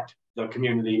affect the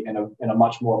community in a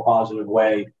much more positive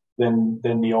way than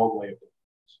the old way of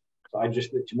doing it.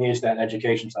 So to me, it's that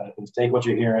education side of things. Take what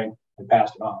you're hearing and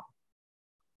pass it on.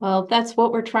 Well, that's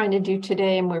what we're trying to do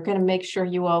today, and we're going to make sure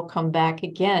you all come back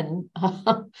again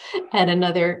at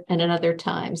another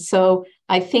time. So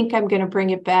I think I'm going to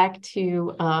bring it back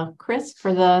to Chris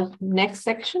for the next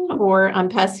section, or I'm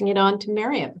passing it on to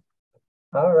Miriam.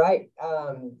 All right.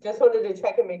 Just wanted to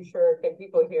check and make sure. Can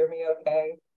people hear me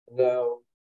okay? No.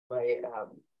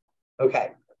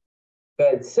 Okay.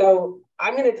 Good. So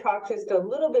I'm going to talk just a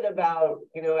little bit about,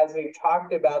 you know, as we've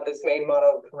talked about this Maine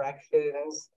model of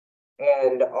corrections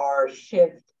and our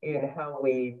shift in how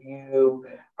we view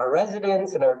our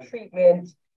residents and our treatment.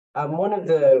 One of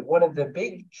the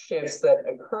big shifts that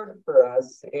occurred for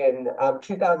us in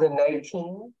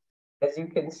 2019, as you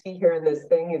can see here in this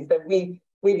thing, is that we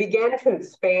began to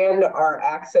expand our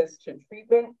access to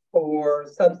treatment for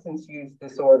substance use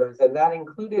disorders, and that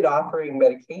included offering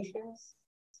medications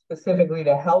specifically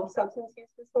to help substance use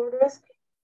disorders.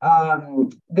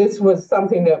 This was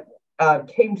something that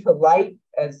came to light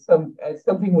as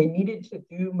something we needed to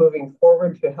do moving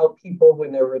forward to help people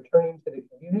when they're returning to the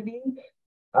community.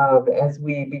 As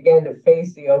we began to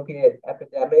face the opiate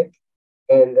epidemic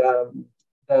and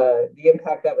the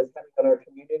impact that was having on our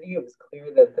community, it was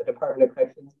clear that the Department of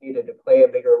Corrections needed to play a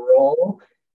bigger role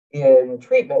in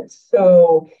treatment.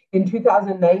 So in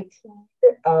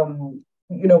 2019,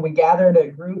 you know, we gathered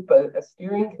a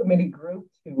steering committee group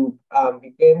to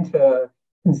begin to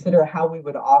consider how we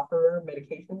would offer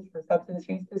medications for substance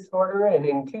use disorder. And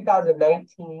in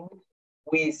 2019,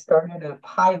 we started a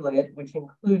pilot, which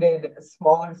included a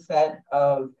smaller set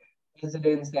of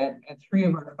residents at 3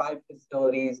 of our 5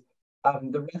 facilities.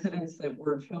 The residents that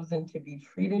were chosen to be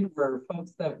treated were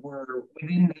folks that were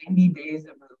within 90 days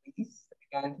of release,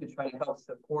 again, to try to help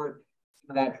support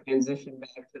that transition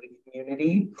back to the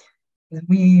community. As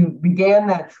we began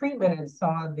that treatment and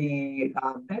saw the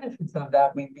benefits of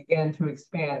that, we began to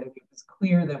expand. And it was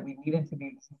clear that we needed to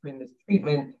be offering this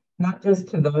treatment, not just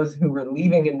to those who were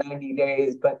leaving in 90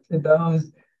 days, but to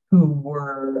those who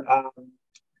were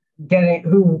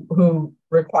who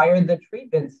required the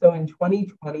treatment. So in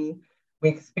 2020, we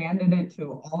expanded it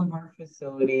to all of our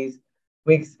facilities.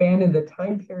 We expanded the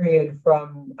time period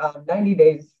from 90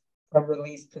 days from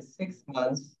release to 6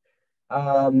 months.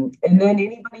 And then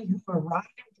anybody who arrived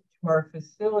to our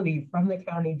facility from the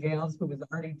county jails who was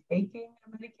already taking a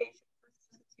medication for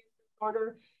substance use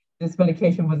disorder, this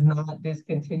medication was not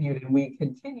discontinued, and we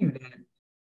continued it.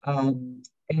 And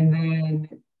then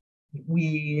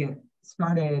we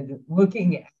started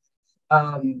looking at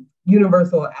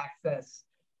universal access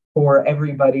for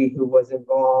everybody who was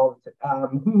involved,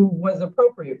 who was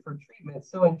appropriate for treatment.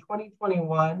 So in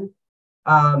 2021,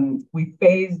 we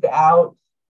phased out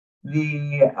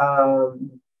the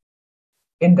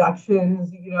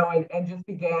inductions, you know, and just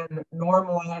began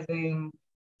normalizing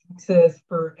access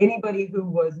for anybody who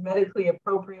was medically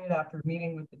appropriate after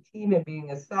meeting with the team and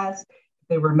being assessed. If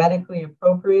they were medically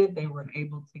appropriate, they were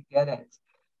able to get it.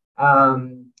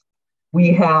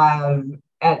 We have,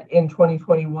 in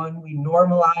 2021, we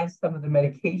normalized some of the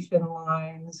medication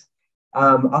lines.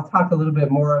 I'll talk a little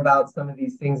bit more about some of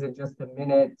these things in just a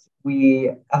minute.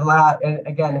 We had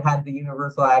the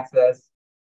universal access.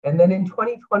 And then in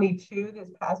 2022, this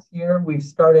past year, we've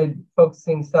started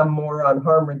focusing some more on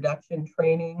harm reduction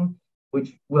training,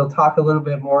 which we'll talk a little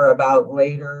bit more about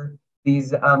later.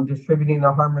 These distributing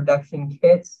the harm reduction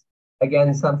kits,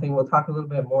 again, something we'll talk a little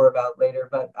bit more about later.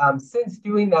 But since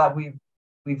doing that, we've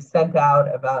sent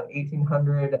out about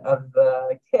 1,800 of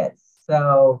the kits.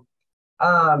 So,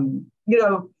 you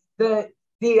know,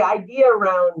 the idea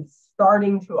around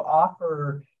starting to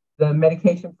offer the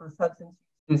medication for substance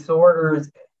disorders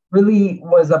really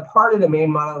was a part of the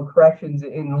Maine model of corrections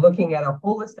in looking at a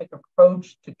holistic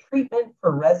approach to treatment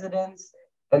for residents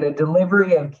and a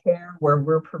delivery of care where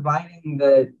we're providing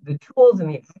the tools and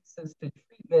the access to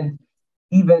treatment,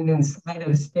 even in spite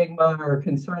of stigma or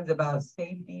concerns about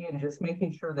safety, and just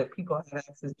making sure that people have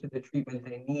access to the treatment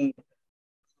they need.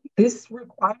 This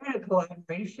required a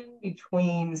collaboration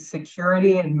between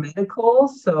security and medical.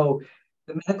 So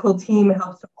the medical team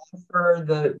helps offer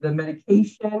the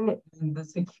medication, and the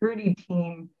security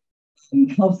team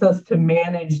helps us to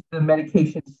manage the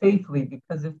medication safely,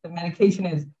 because if the medication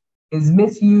is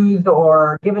misused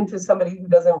or given to somebody who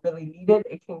doesn't really need it,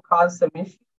 it can cause some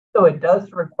issues. So it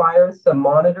does require some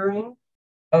monitoring,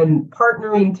 and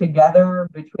partnering together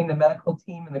between the medical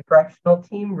team and the correctional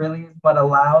team really is what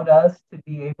allowed us to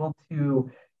be able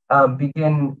to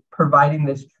begin providing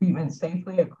this treatment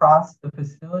safely across the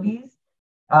facilities.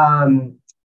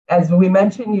 As we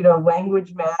mentioned,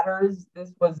 language matters.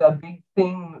 This was a big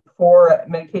thing for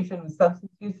medication with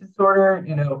substance use disorder,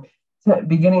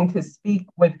 beginning to speak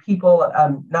with people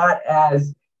not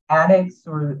as addicts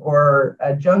or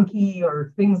a junkie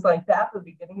or things like that, but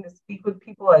beginning to speak with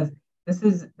people as this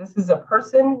is a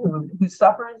person who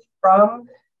suffers from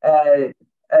a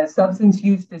substance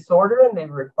use disorder, and they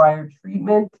require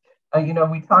treatment.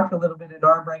 We talked a little bit in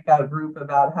our breakout group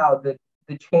about how the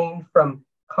change from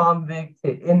convict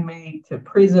to inmate to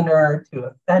prisoner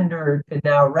to offender to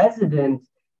now resident,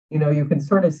 you can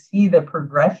sort of see the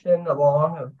progression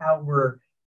along of how we're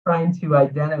trying to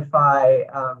identify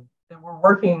that we're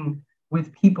working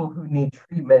with people who need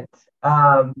treatment,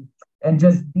 and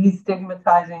just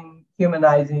destigmatizing,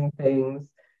 humanizing things.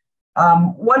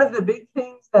 One of the big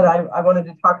things that I wanted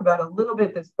to talk about a little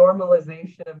bit, this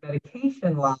normalization of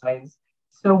medication lines.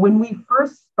 So when we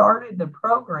first started the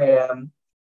program,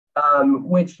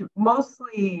 which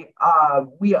mostly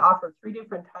we offer 3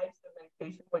 different types of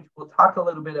medication, which we'll talk a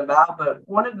little bit about. But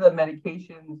one of the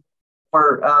medications,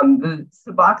 or the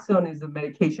Suboxone, is a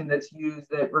medication that's used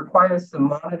that requires some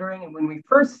monitoring. And when we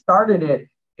first started it,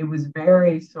 it was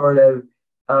very sort of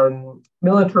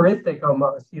militaristic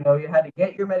almost. You had to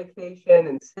get your medication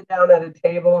and sit down at a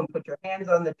table and put your hands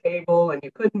on the table, and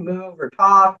you couldn't move or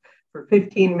talk for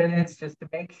 15 minutes just to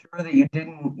make sure that you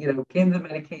didn't, give the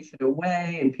medication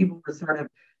away, and people were sort of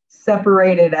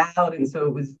separated out. And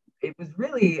so it was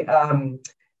really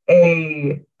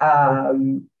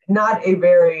not a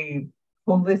very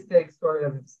holistic sort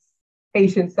of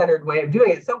patient-centered way of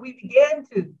doing it. So we began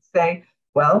to say,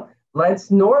 well, let's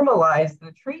normalize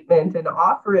the treatment and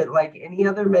offer it like any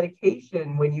other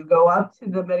medication. When you go up to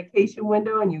the medication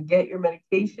window and you get your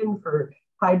medication for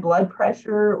high blood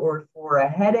pressure or for a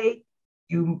headache,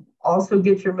 you also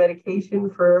get your medication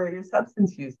for your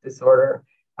substance use disorder.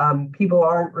 People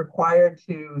aren't required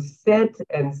to sit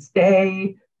and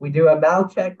stay. We do a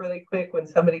mouth check really quick when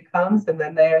somebody comes, and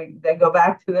then they go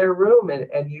back to their room,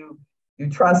 and you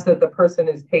trust that the person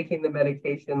is taking the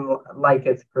medication like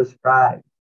it's prescribed.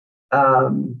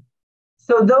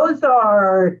 So those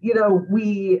are,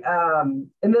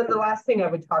 and then the last thing I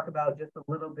would talk about just a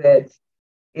little bit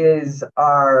is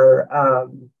our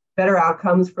better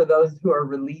outcomes for those who are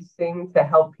releasing, to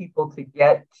help people to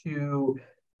get to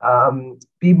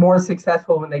be more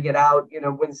successful when they get out.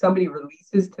 When somebody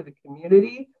releases to the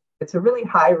community, it's a really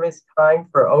high risk time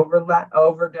for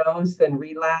overdose and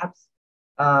relapse.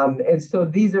 And so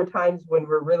these are times when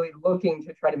we're really looking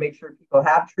to try to make sure people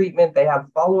have treatment, they have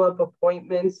follow-up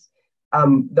appointments.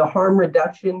 The harm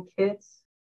reduction kits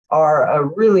are a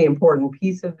really important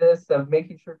piece of this, of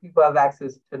making sure people have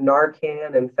access to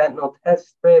Narcan and fentanyl test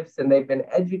strips, and they've been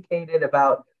educated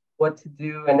about what to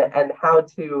do and how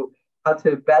to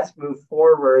best move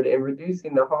forward in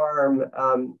reducing the harm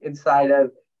inside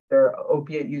of their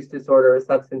opiate use disorder or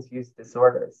substance use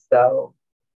disorders. So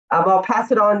I'll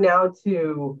pass it on now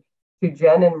to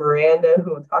Jen and Miranda,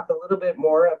 who will talk a little bit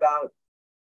more about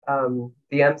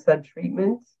the MSUD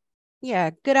treatment. Yeah,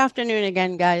 good afternoon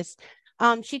again, guys.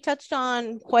 She touched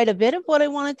on quite a bit of what I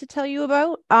wanted to tell you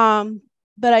about,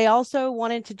 but I also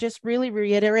wanted to just really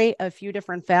reiterate a few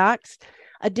different facts.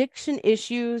 Addiction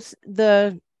issues,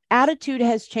 the attitude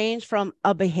has changed from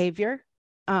a behavior,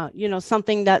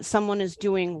 something that someone is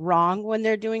doing wrong when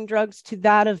they're doing drugs, to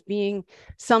that of being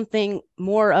something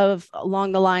more of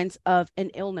along the lines of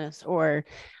an illness or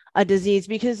a disease,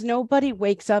 because nobody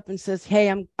wakes up and says, hey,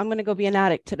 I'm going to go be an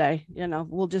addict today.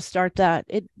 We'll just start that.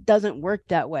 It doesn't work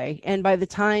that way. And by the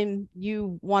time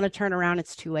you want to turn around,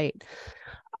 it's too late.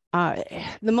 The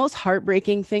most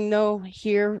heartbreaking thing, though,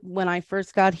 here when I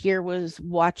first got here was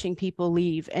watching people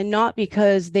leave, and not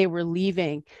because they were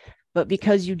leaving, but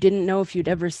because you didn't know if you'd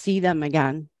ever see them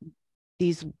again.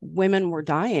 These women were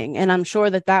dying, and I'm sure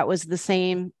that was the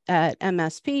same at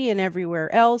MSP and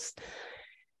everywhere else.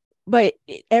 But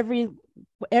every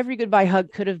goodbye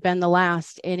hug could have been the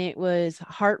last, and it was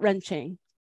heart-wrenching.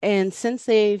 And since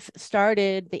they've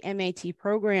started the MAT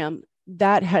program,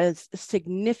 that has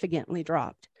significantly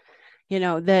dropped.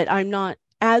 That I'm not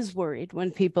as worried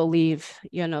when people leave,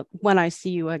 when I see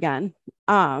you again.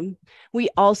 We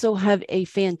also have a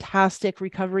fantastic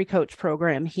recovery coach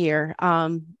program here.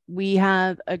 We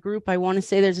have a group, I want to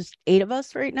say there's just 8 of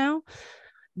us right now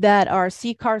that are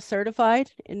CCAR certified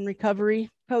in recovery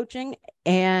coaching.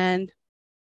 And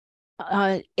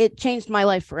it changed my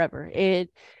life forever. It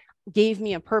gave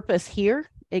me a purpose here.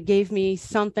 It gave me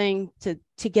something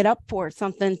to get up for,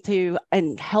 something to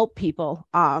and help people.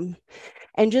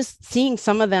 And just seeing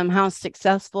some of them, how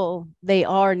successful they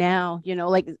are now,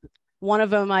 like one of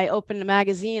them, I opened a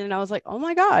magazine and I was like, oh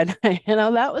my God,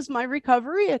 that was my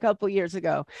recovery a couple years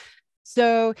ago.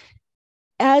 So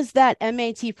as that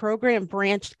MAT program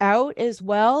branched out as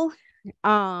well,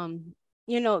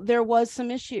 there was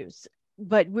some issues,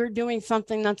 but we're doing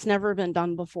something that's never been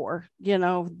done before,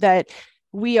 that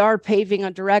we are paving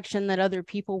a direction that other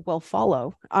people will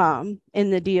follow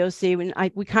in the DOC. When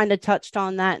we kind of touched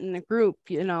on that in the group,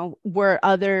 were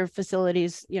other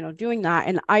facilities, doing that.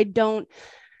 And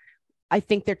I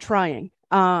think they're trying.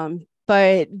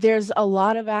 But there's a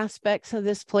lot of aspects of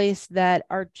this place that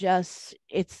are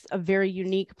it's a very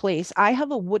unique place. I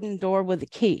have a wooden door with a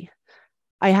key.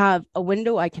 I have a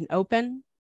window I can open.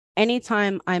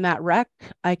 Anytime I'm at rec,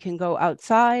 I can go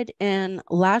outside. And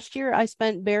last year I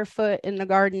spent barefoot in the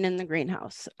garden in the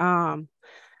greenhouse.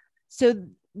 So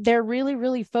they're really,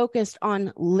 really focused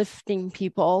on lifting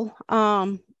people.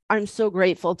 I'm so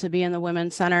grateful to be in the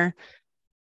Women's Center.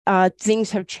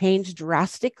 Things have changed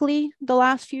drastically the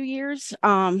last few years.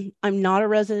 I'm not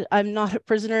a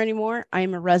prisoner anymore.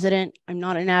 I'm a resident. I'm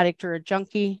not an addict or a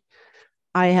junkie.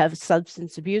 I have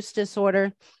substance abuse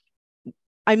disorder.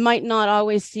 I might not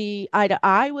always see eye to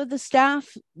eye with the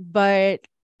staff, but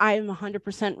I'm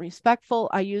 100%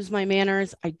 respectful. I use my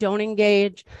manners. I don't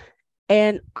engage.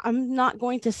 And I'm not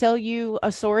going to sell you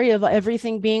a story of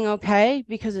everything being okay,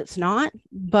 because it's not,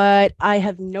 but I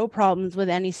have no problems with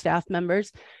any staff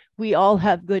members. We all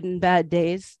have good and bad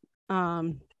days.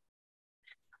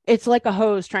 It's like a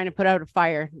hose trying to put out a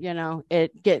fire,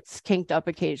 it gets kinked up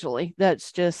occasionally.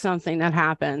 That's just something that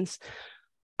happens.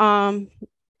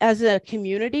 As a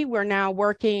community, we're now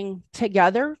working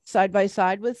together side by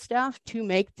side with staff to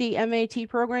make the MAT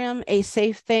program a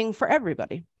safe thing for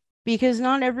everybody, because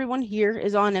not everyone here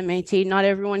is on MAT. Not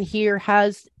everyone here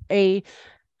has a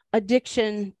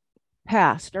addiction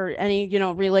past or any,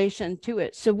 relation to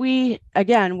it. So we're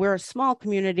a small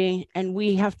community and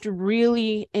we have to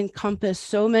really encompass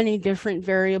so many different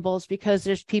variables, because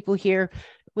there's people here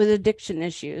with addiction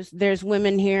issues. There's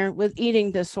women here with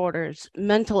eating disorders,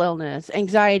 mental illness,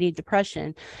 anxiety,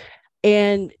 depression.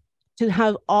 And to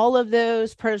have all of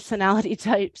those personality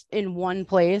types in one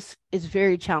place is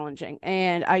very challenging.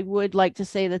 And I would like to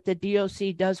say that the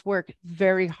DOC does work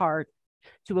very hard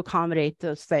to accommodate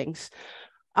those things.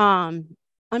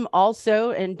 I'm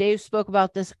also, and Dave spoke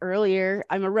about this earlier,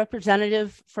 I'm a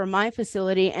representative for my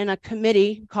facility in a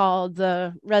committee called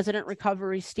the Resident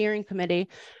Recovery Steering Committee.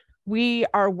 We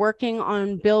are working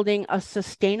on building a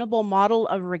sustainable model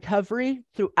of recovery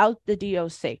throughout the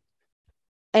DOC.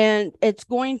 And it's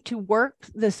going to work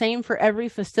the same for every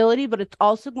facility, but it's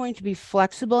also going to be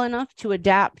flexible enough to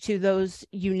adapt to those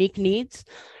unique needs.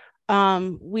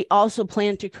 We also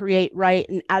plan to create, write,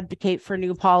 and advocate for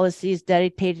new policies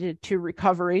dedicated to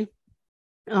recovery,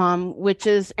 and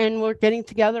we're getting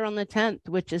together on the 10th,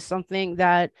 which is something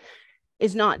that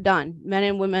is not done. Men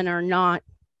and women are not,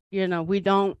 we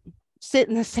don't sit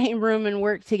in the same room and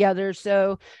work together.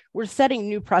 So we're setting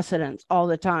new precedents all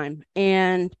the time.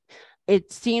 And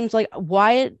it seems like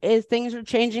things are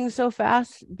changing so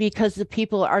fast, because the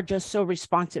people are just so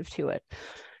responsive to it.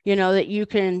 That you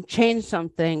can change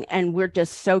something and we're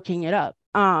just soaking it up.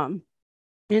 And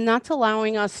that's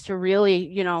allowing us to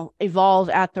really, evolve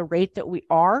at the rate that we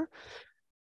are.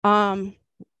 In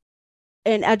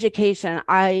education,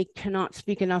 I cannot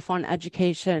speak enough on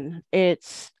education.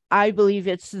 I believe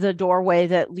it's the doorway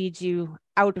that leads you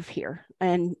out of here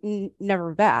and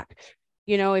never back.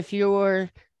 If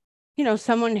you're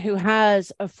someone who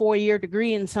has a 4-year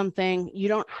degree in something, you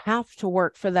don't have to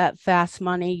work for that fast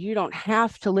money. You don't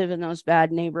have to live in those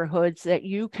bad neighborhoods, that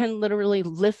you can literally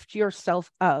lift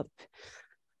yourself up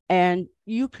and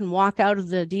you can walk out of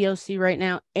the DOC right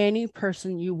now, any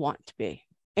person you want to be,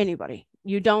 anybody.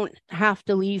 You don't have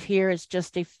to leave here as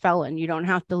just a felon. You don't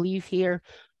have to leave here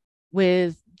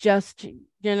with just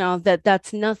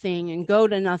that's nothing and go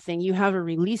to nothing. You have a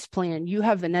release plan, you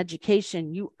have an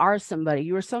education, you are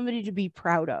somebody to be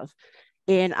proud of.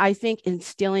 And I think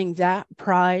instilling that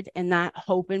pride and that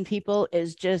hope in people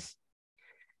is just,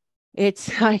 I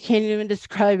can't even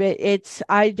describe it.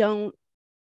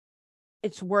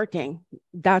 it's working.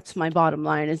 That's my bottom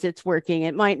line, is it's working.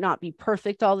 It might not be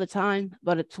perfect all the time,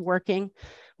 but it's working.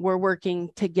 We're working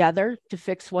together to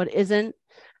fix what isn't.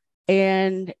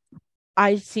 And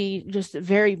I see just a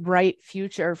very bright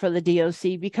future for the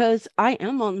DOC because I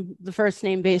am on the first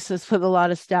name basis with a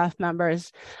lot of staff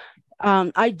members.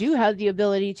 I do have the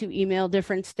ability to email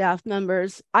different staff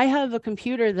members. I have a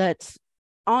computer that's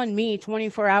on me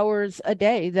 24 hours a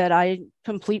day that I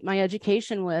complete my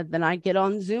education with, and I get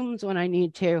on Zooms when I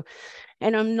need to.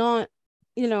 And I'm not,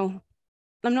 I'm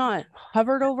not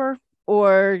hovered over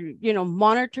or,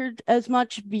 monitored as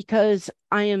much because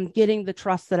I am getting the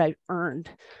trust that I've earned.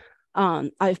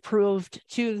 I've proved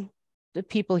to the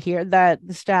people here, that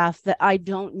the staff, that I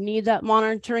don't need that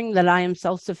monitoring, that I am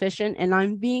self-sufficient, and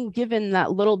I'm being given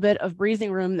that little bit of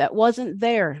breathing room that wasn't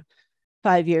there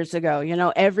 5 years ago.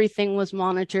 Everything was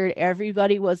monitored,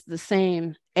 everybody was the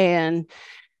same. And,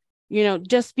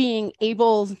 just being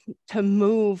able to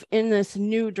move in this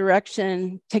new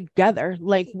direction together,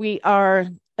 like we are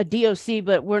a DOC,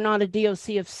 but we're not a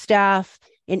DOC of staff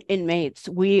and inmates.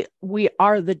 We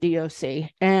are the DOC,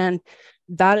 and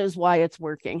that is why it's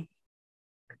working.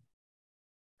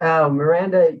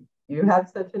 Miranda, you have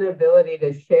such an ability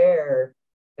to share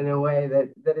in a way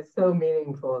that is so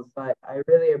meaningful. So I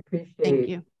really appreciate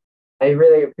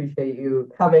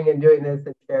you coming and doing this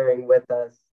and sharing with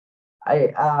us.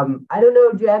 I don't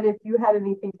know, Jen, if you had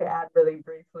anything to add really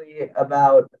briefly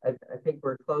about, I think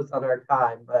we're close on our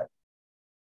time, but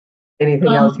anything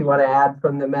else you want to add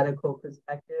from the medical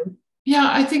perspective? Yeah,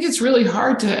 I think it's really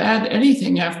hard to add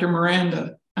anything after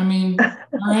Miranda. I mean,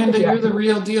 Miranda, yeah. You're the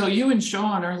real deal. You and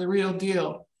Sean are the real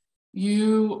deal.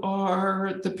 You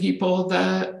are the people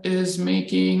that is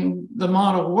making the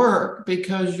model work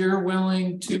because you're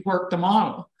willing to work the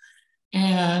model,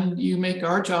 and you make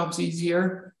our jobs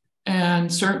easier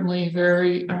and certainly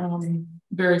very,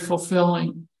 very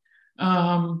fulfilling.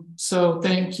 So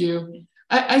thank you.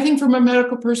 I think from a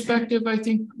medical perspective, I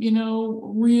think,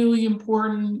 really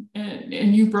important,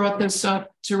 and you brought this up,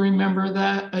 to remember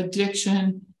that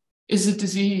addiction is a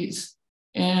disease.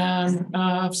 And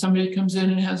if somebody comes in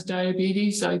and has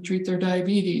diabetes, I treat their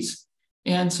diabetes.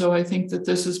 And so I think that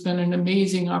this has been an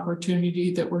amazing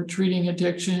opportunity that we're treating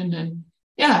addiction. And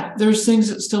yeah, there's things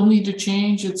that still need to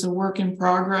change. It's a work in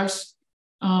progress,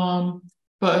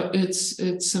 but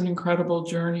it's an incredible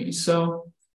journey.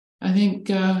 So I think,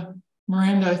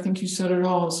 Miranda, I think you said it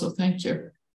all. So thank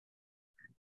you.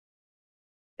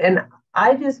 And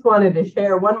I just wanted to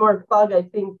share one more plug. I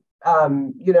think,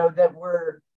 that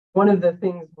one of the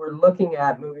things we're looking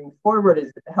at moving forward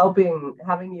is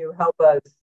having you help us,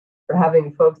 or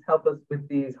having folks help us with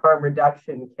these harm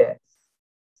reduction kits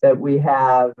that we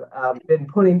have been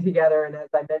putting together. And as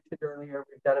I mentioned earlier,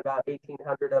 we've done about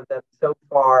 1,800 of them so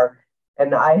far.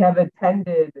 And I have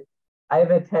attended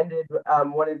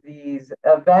one of these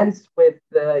events with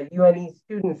the UNE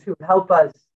students who help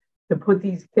us to put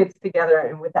these kits together.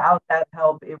 And without that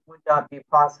help, it would not be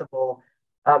possible.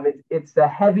 It's a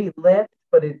heavy lift,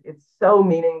 but it's so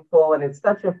meaningful, and it's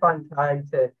such a fun time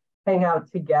to hang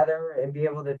out together and be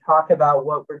able to talk about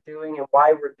what we're doing and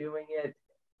why we're doing it.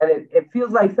 And it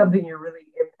feels like something you're really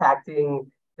impacting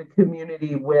the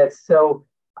community with. So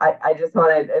I just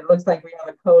want to, it looks like we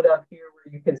have a code up here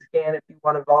where you can scan if you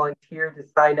want to volunteer to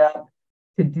sign up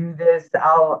to do this.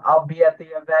 I'll be at the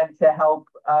event to help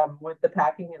with the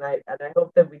packing, and I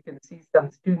hope that we can see some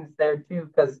students there too,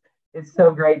 because it's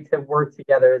so great to work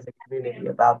together as a community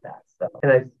about that. So,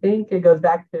 and I think it goes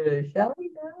back to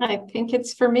Shelley now. I think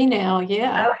it's for me now.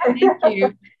 Yeah. Okay. Thank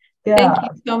you. Yeah. Thank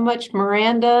you so much,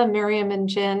 Miranda, Miriam, and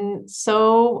Jen.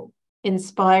 So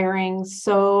inspiring,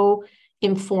 so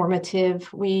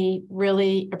informative. We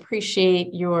really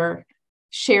appreciate your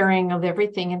sharing of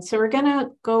everything. And so we're going to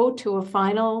go to a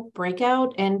final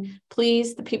breakout, and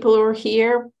please, the people who are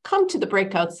here, come to the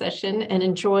breakout session and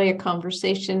enjoy a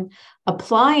conversation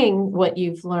applying what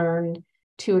you've learned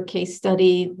to a case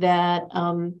study that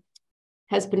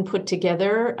has been put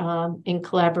together in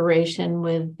collaboration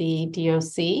with the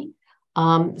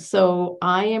DOC. So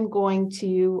I am going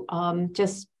to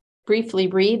just briefly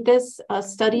read this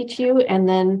study to you, and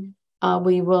then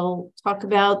we will talk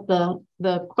about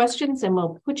the questions, and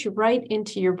we'll put you right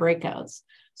into your breakouts.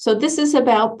 So this is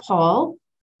about Paul.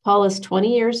 Paul is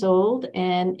 20 years old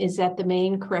and is at the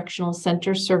Maine Correctional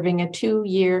Center serving a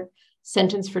 2-year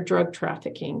sentence for drug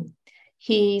trafficking.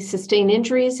 He sustained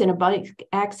injuries in a bike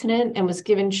accident and was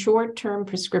given short-term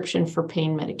prescription for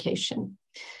pain medication.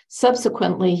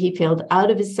 Subsequently, he failed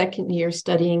out of his second year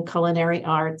studying culinary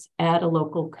arts at a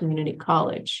local community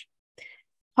college.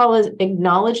 Paul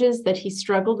acknowledges that he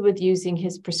struggled with using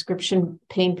his prescription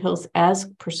pain pills as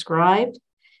prescribed.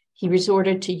 He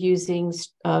resorted to using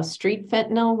street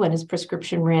fentanyl when his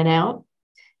prescription ran out.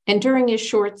 And during his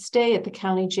short stay at the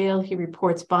county jail, he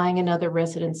reports buying another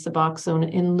resident's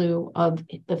Suboxone in lieu of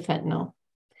the fentanyl.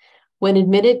 When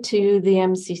admitted to the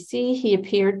MCC, he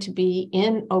appeared to be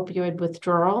in opioid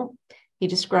withdrawal. He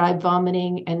described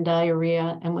vomiting and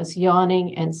diarrhea and was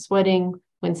yawning and sweating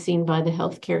when seen by the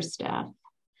healthcare staff.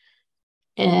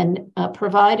 And a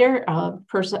provider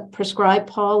prescribed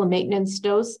Paul a maintenance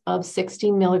dose of 60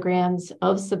 milligrams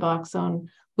of Suboxone,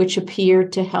 which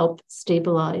appeared to help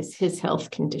stabilize his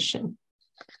health condition.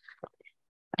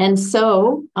 And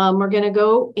so we're going to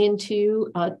go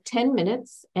into 10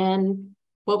 minutes, and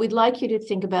what we'd like you to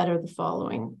think about are the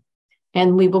following,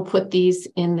 and we will put these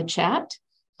in the chat.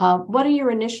 What are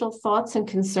your initial thoughts and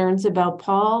concerns about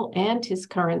Paul and his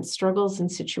current struggles and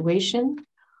situation?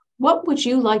 What would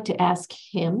you like to ask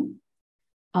him?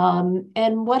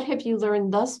 And what have you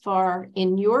learned thus far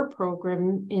in your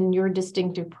program, in your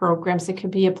distinctive programs that could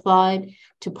be applied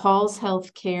to Paul's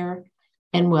health care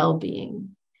and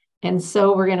well-being? And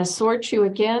so we're going to sort you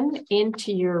again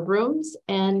into your rooms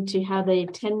and to have a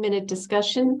 10-minute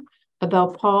discussion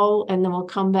about Paul, and then we'll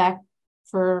come back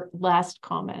for last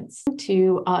comments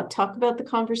to talk about the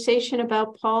conversation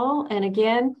about Paul. And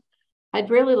again, I'd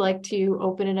really like to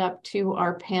open it up to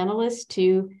our panelists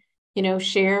to,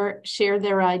 share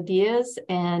their ideas.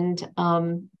 And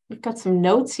we've got some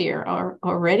notes here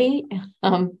already.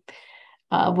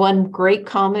 One great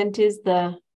comment is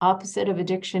the opposite of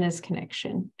addiction is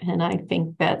connection. And I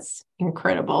think that's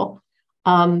incredible.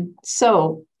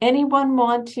 So anyone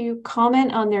want to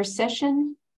comment on their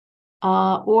session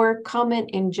or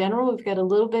comment in general? We've got a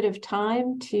little bit of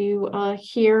time to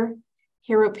hear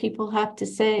what people have to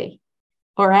say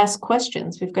or ask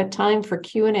questions. We've got time for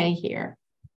Q&A here.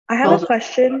 I have a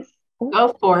question.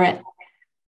 Go for it.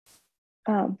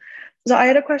 So I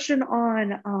had a question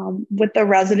on with the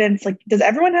residents, like, does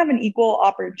everyone have an equal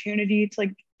opportunity to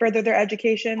further their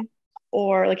education,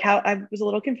 or how? I was a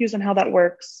little confused on how that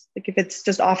works. If it's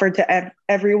just offered to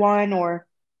everyone, or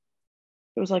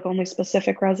it was only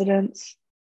specific residents.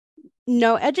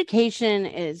 No, education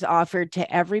is offered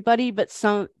to everybody, but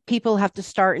some people have to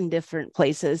start in different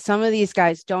places. Some of these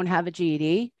guys don't have a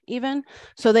GED even,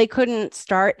 so they couldn't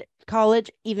start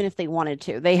college even if they wanted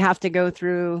to. They have to go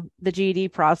through the GED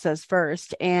process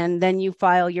first, and then you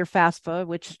file your FAFSA,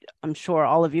 which I'm sure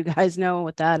all of you guys know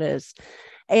what that is.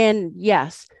 And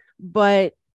yes,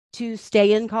 but to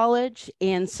stay in college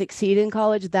and succeed in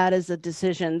college, that is a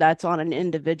decision that's on an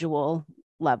individual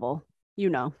level,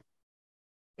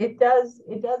 It does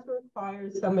require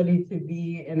somebody to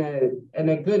be in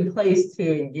a good place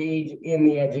to engage in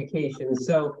the education.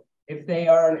 So if they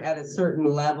aren't at a certain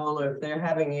level, or if they're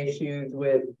having issues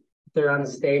with, they're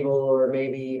unstable, or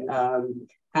maybe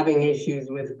having issues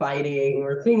with fighting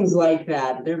or things like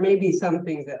that, there may be some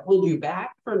things that hold you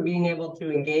back from being able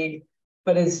to engage.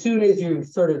 But as soon as you've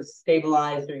sort of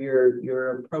stabilized, or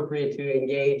you're appropriate to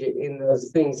engage in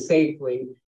those things safely,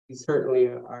 you certainly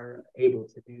are able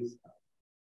to do so.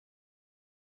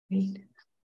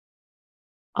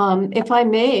 If I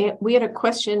may, we had a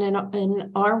question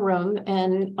in our room,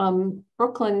 and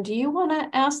Brooklyn, do you want to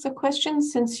ask the question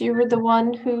since you were the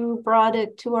one who brought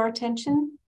it to our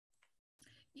attention?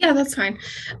 Yeah, that's fine.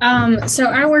 So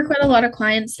I work with a lot of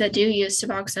clients that do use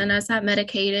Suboxone as that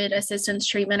medicated assistance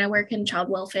treatment. I work in child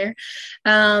welfare.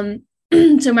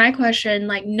 So my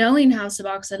question, knowing how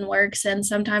Suboxone works, and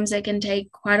sometimes it can take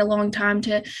quite a long time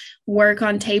to work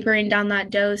on tapering down that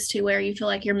dose to where you feel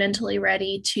like you're mentally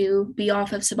ready to be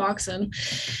off of Suboxone.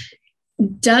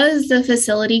 Does the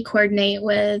facility coordinate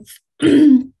with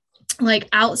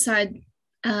outside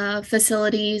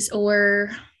facilities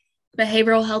or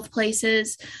behavioral health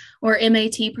places or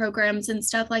MAT programs and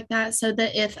stuff like that, so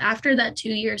that if after that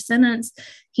 2-year sentence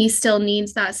he still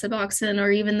needs that Suboxone or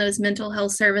even those mental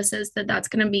health services, that's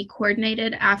going to be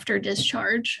coordinated after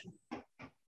discharge?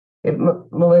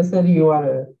 Melissa, do you want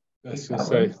to? I was going to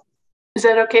say. Is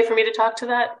that okay for me to talk to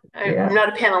that? Yeah. I'm not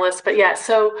a panelist, but yeah.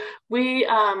 So we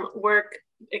work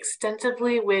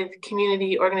extensively with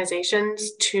community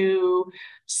organizations to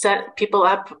set people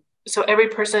up. So every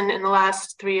person in the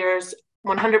last 3 years,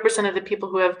 100% of the people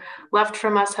who have left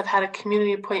from us have had a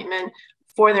community appointment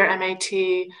for their MAT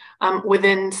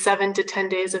within 7 to 10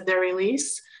 days of their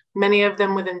release, many of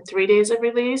them within 3 days of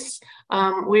release.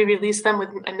 We release them with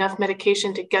enough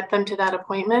medication to get them to that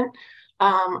appointment.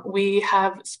 We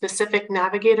have specific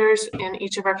navigators in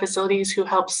each of our facilities who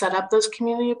help set up those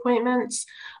community appointments.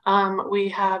 We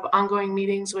have ongoing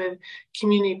meetings with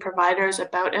community providers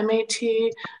about MAT,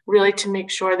 really to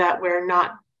make sure that we're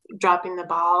not dropping the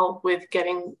ball with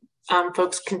getting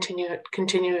folks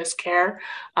continuous care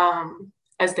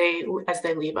as they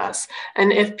leave us.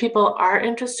 And if people are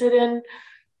interested in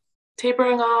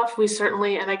tapering off, we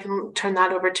certainly, and I can turn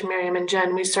that over to Miriam and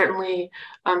Jen, we certainly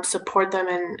support them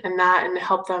in that and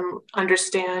help them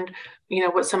understand,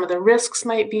 what some of the risks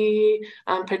might be,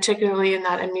 particularly in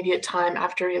that immediate time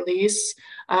after release.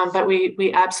 But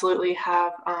we absolutely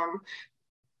have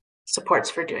supports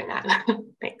for doing that.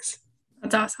 Thanks.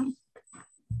 That's awesome.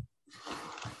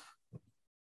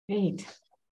 Great.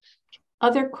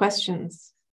 Other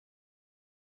questions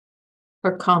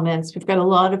or comments? We've got a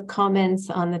lot of comments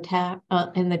on the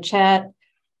in the chat.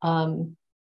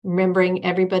 Remembering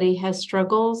everybody has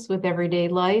struggles with everyday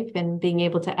life, and being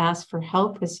able to ask for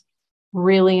help is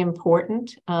really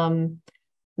important.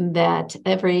 That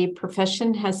every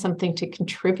profession has something to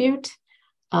contribute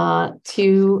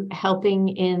to helping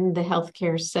in the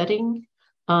healthcare setting.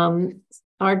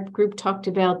 Our group talked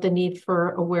about the need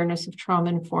for awareness of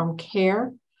trauma-informed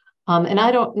care. And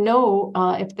I don't know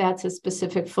if that's a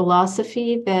specific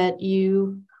philosophy that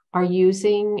you are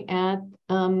using at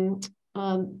the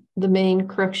Maine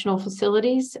correctional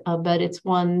facilities, but it's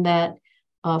one that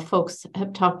folks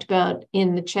have talked about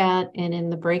in the chat and in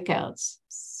the breakouts.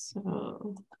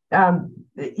 So.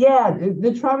 Yeah,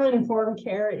 the trauma-informed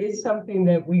care is something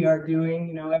that we are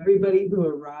doing. Everybody who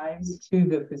arrives to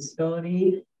the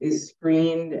facility is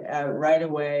screened right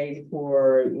away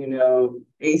for,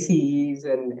 ACEs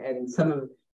and some of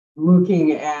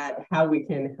looking at how we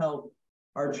can help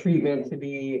our treatment to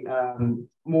be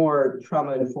more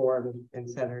trauma-informed and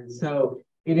centered. So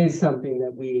it is something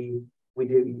that we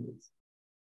do use.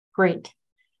 Great.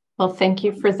 Well, thank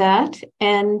you for that.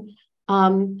 And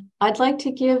I'd like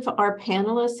to give our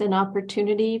panelists an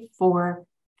opportunity for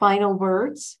final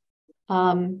words.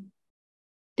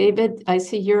 David, I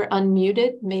see you're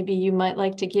unmuted. Maybe you might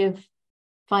like to give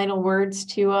final words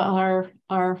to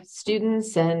our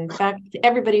students and back to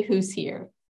everybody who's here.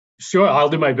 Sure, I'll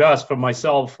do my best. For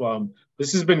myself,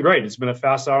 this has been great. It's been a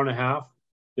fast hour and a half.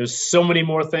 There's so many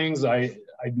more things.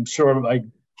 I'm sure I'm not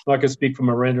going to speak for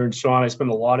Miranda and Sean. I spend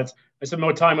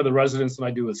more time with the residents than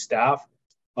I do with staff.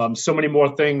 So many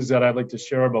more things that I'd like to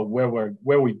share about where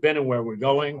we've been and where we're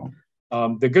going.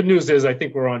 The good news is I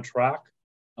think we're on track.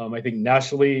 I think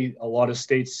nationally, a lot of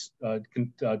states,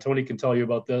 Tony can tell you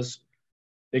about this.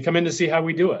 They come in to see how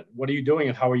we do it. What are you doing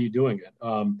and how are you doing it?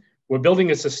 We're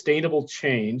building a sustainable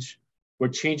change. We're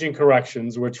changing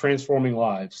corrections. We're transforming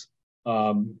lives.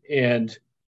 And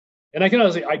I can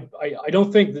honestly, I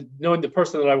don't think that, knowing the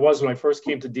person that I was when I first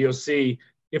came to DOC,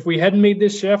 if we hadn't made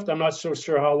this shift, I'm not so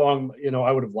sure how long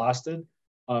I would have lasted.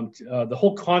 The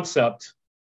whole concept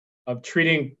of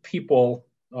treating people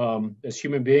as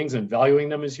human beings and valuing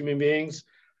them as human beings,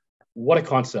 what a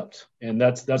concept! And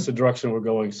that's the direction we're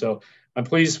going. So I'm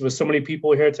pleased with so many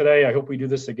people here today. I hope we do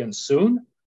this again soon,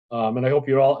 and I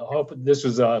hope this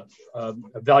was a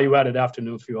value-added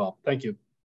afternoon for you all. Thank you.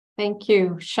 Thank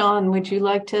you, Sean. Would you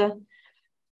like to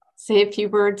say a few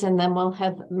words, and then we'll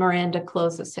have Miranda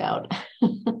close us out?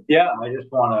 Yeah, I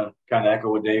just want to kind of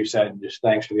echo what Dave said. Just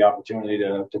thanks for the opportunity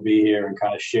to be here and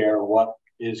kind of share what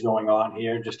is going on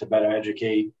here, just to better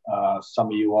educate some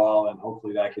of you all, and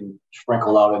hopefully that can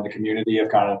sprinkle out in the community of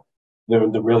kind of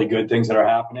the really good things that are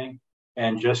happening.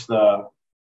 And just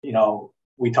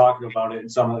we talked about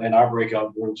it in our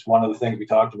breakout groups. One of the things we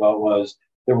talked about was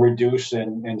the reduce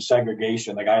in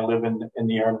segregation. Like, I live in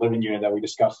the earned living unit that we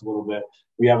discussed a little bit.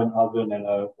 We have an oven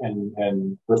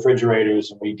and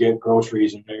refrigerators, and we get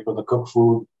groceries and we're able to cook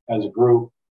food as a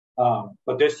group.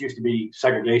 But this used to be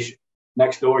segregation.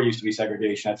 Next door used to be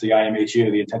segregation. That's the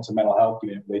IMHU, the Intensive Mental Health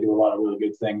Unit. They do a lot of really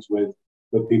good things with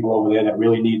people over there that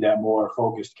really need that more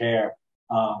focused care.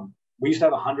 We used to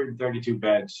have 132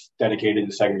 beds dedicated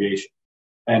to segregation.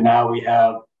 And now we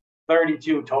have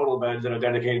 32 total beds that are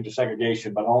dedicated to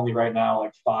segregation, but only right now,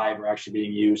 like 5 are actually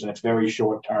being used, and it's very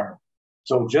short term.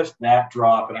 So just that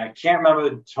drop, and I can't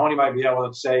remember, Tony might be able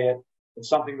to say it. It's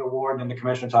something the warden and the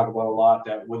commissioner talk about a lot,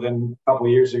 that within a couple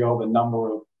of years ago, the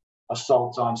number of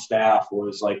assaults on staff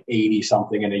was like 80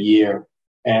 something in a year.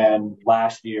 And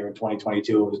last year in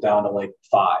 2022, it was down to like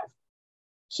 5.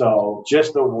 So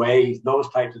just the way, those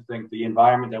types of things, the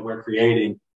environment that we're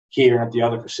creating here at the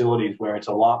other facilities, where it's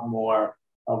a lot more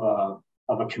of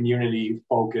a community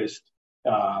focused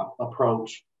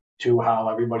approach to how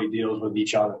everybody deals with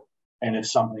each other. And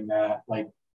it's something that, like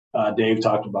Dave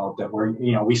talked about, that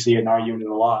we see in our unit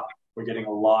a lot. We're getting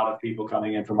a lot of people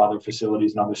coming in from other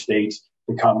facilities in other states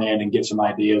to come in and get some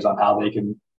ideas on how they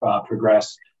can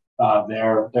progress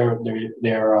their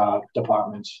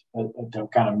departments to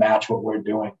kind of match what we're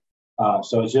doing.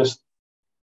 So it's just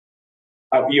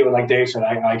like Dave said,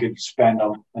 I could spend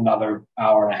another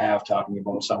hour and a half talking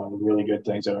about some of the really good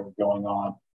things that are going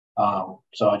on.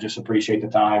 So I just appreciate the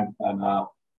time and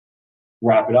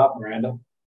wrap it up, Miranda.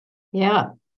 Yeah.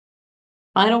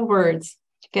 Final words.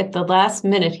 Get the last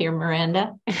minute here,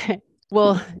 Miranda.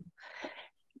 Well,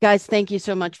 guys, thank you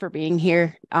so much for being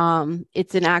here.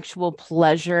 It's an actual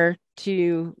pleasure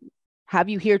to have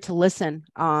you here to listen,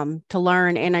 to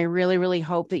learn. And I really, really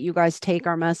hope that you guys take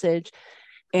our message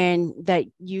and that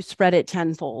you spread it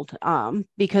tenfold,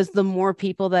 because the more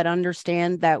people that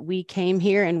understand that we came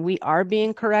here and we are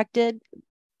being corrected,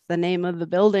 the name of the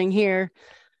building here,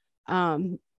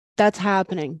 that's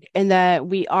happening, and that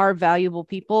we are valuable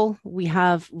people. We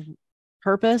have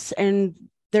purpose, and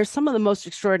there's some of the most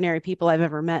extraordinary people I've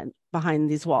ever met behind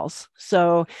these walls.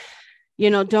 So,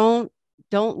 don't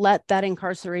let that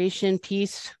incarceration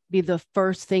piece be the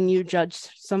first thing you judge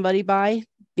somebody by,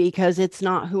 because it's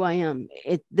not who I am.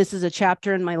 This is a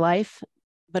chapter in my life,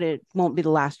 but it won't be the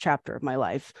last chapter of my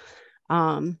life.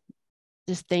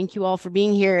 Just thank you all for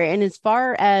being here. And as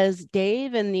far as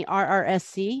Dave and the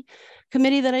RRSC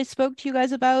committee that I spoke to you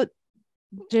guys about,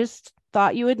 just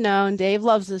thought you would know, and Dave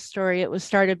loves this story. It was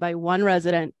started by one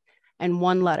resident and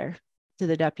one letter to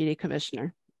the deputy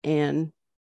commissioner. And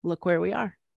look where we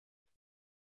are.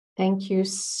 Thank you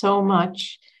so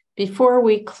much. Before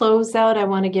we close out, I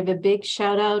want to give a big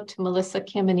shout out to Melissa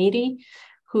Caminiti,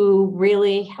 who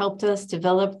really helped us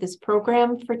develop this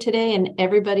program for today, and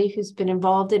everybody who's been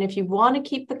involved. And if you want to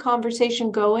keep the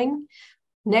conversation going,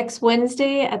 next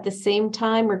Wednesday at the same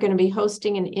time, we're going to be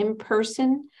hosting an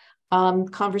in-person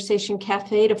conversation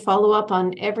cafe to follow up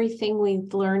on everything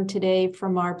we've learned today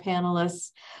from our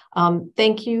panelists.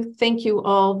 Thank you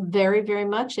all very, very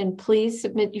much. And please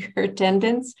submit your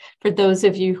attendance for those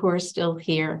of you who are still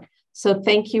here. So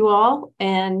thank you all,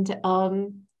 and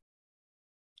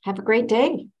have a great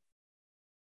day.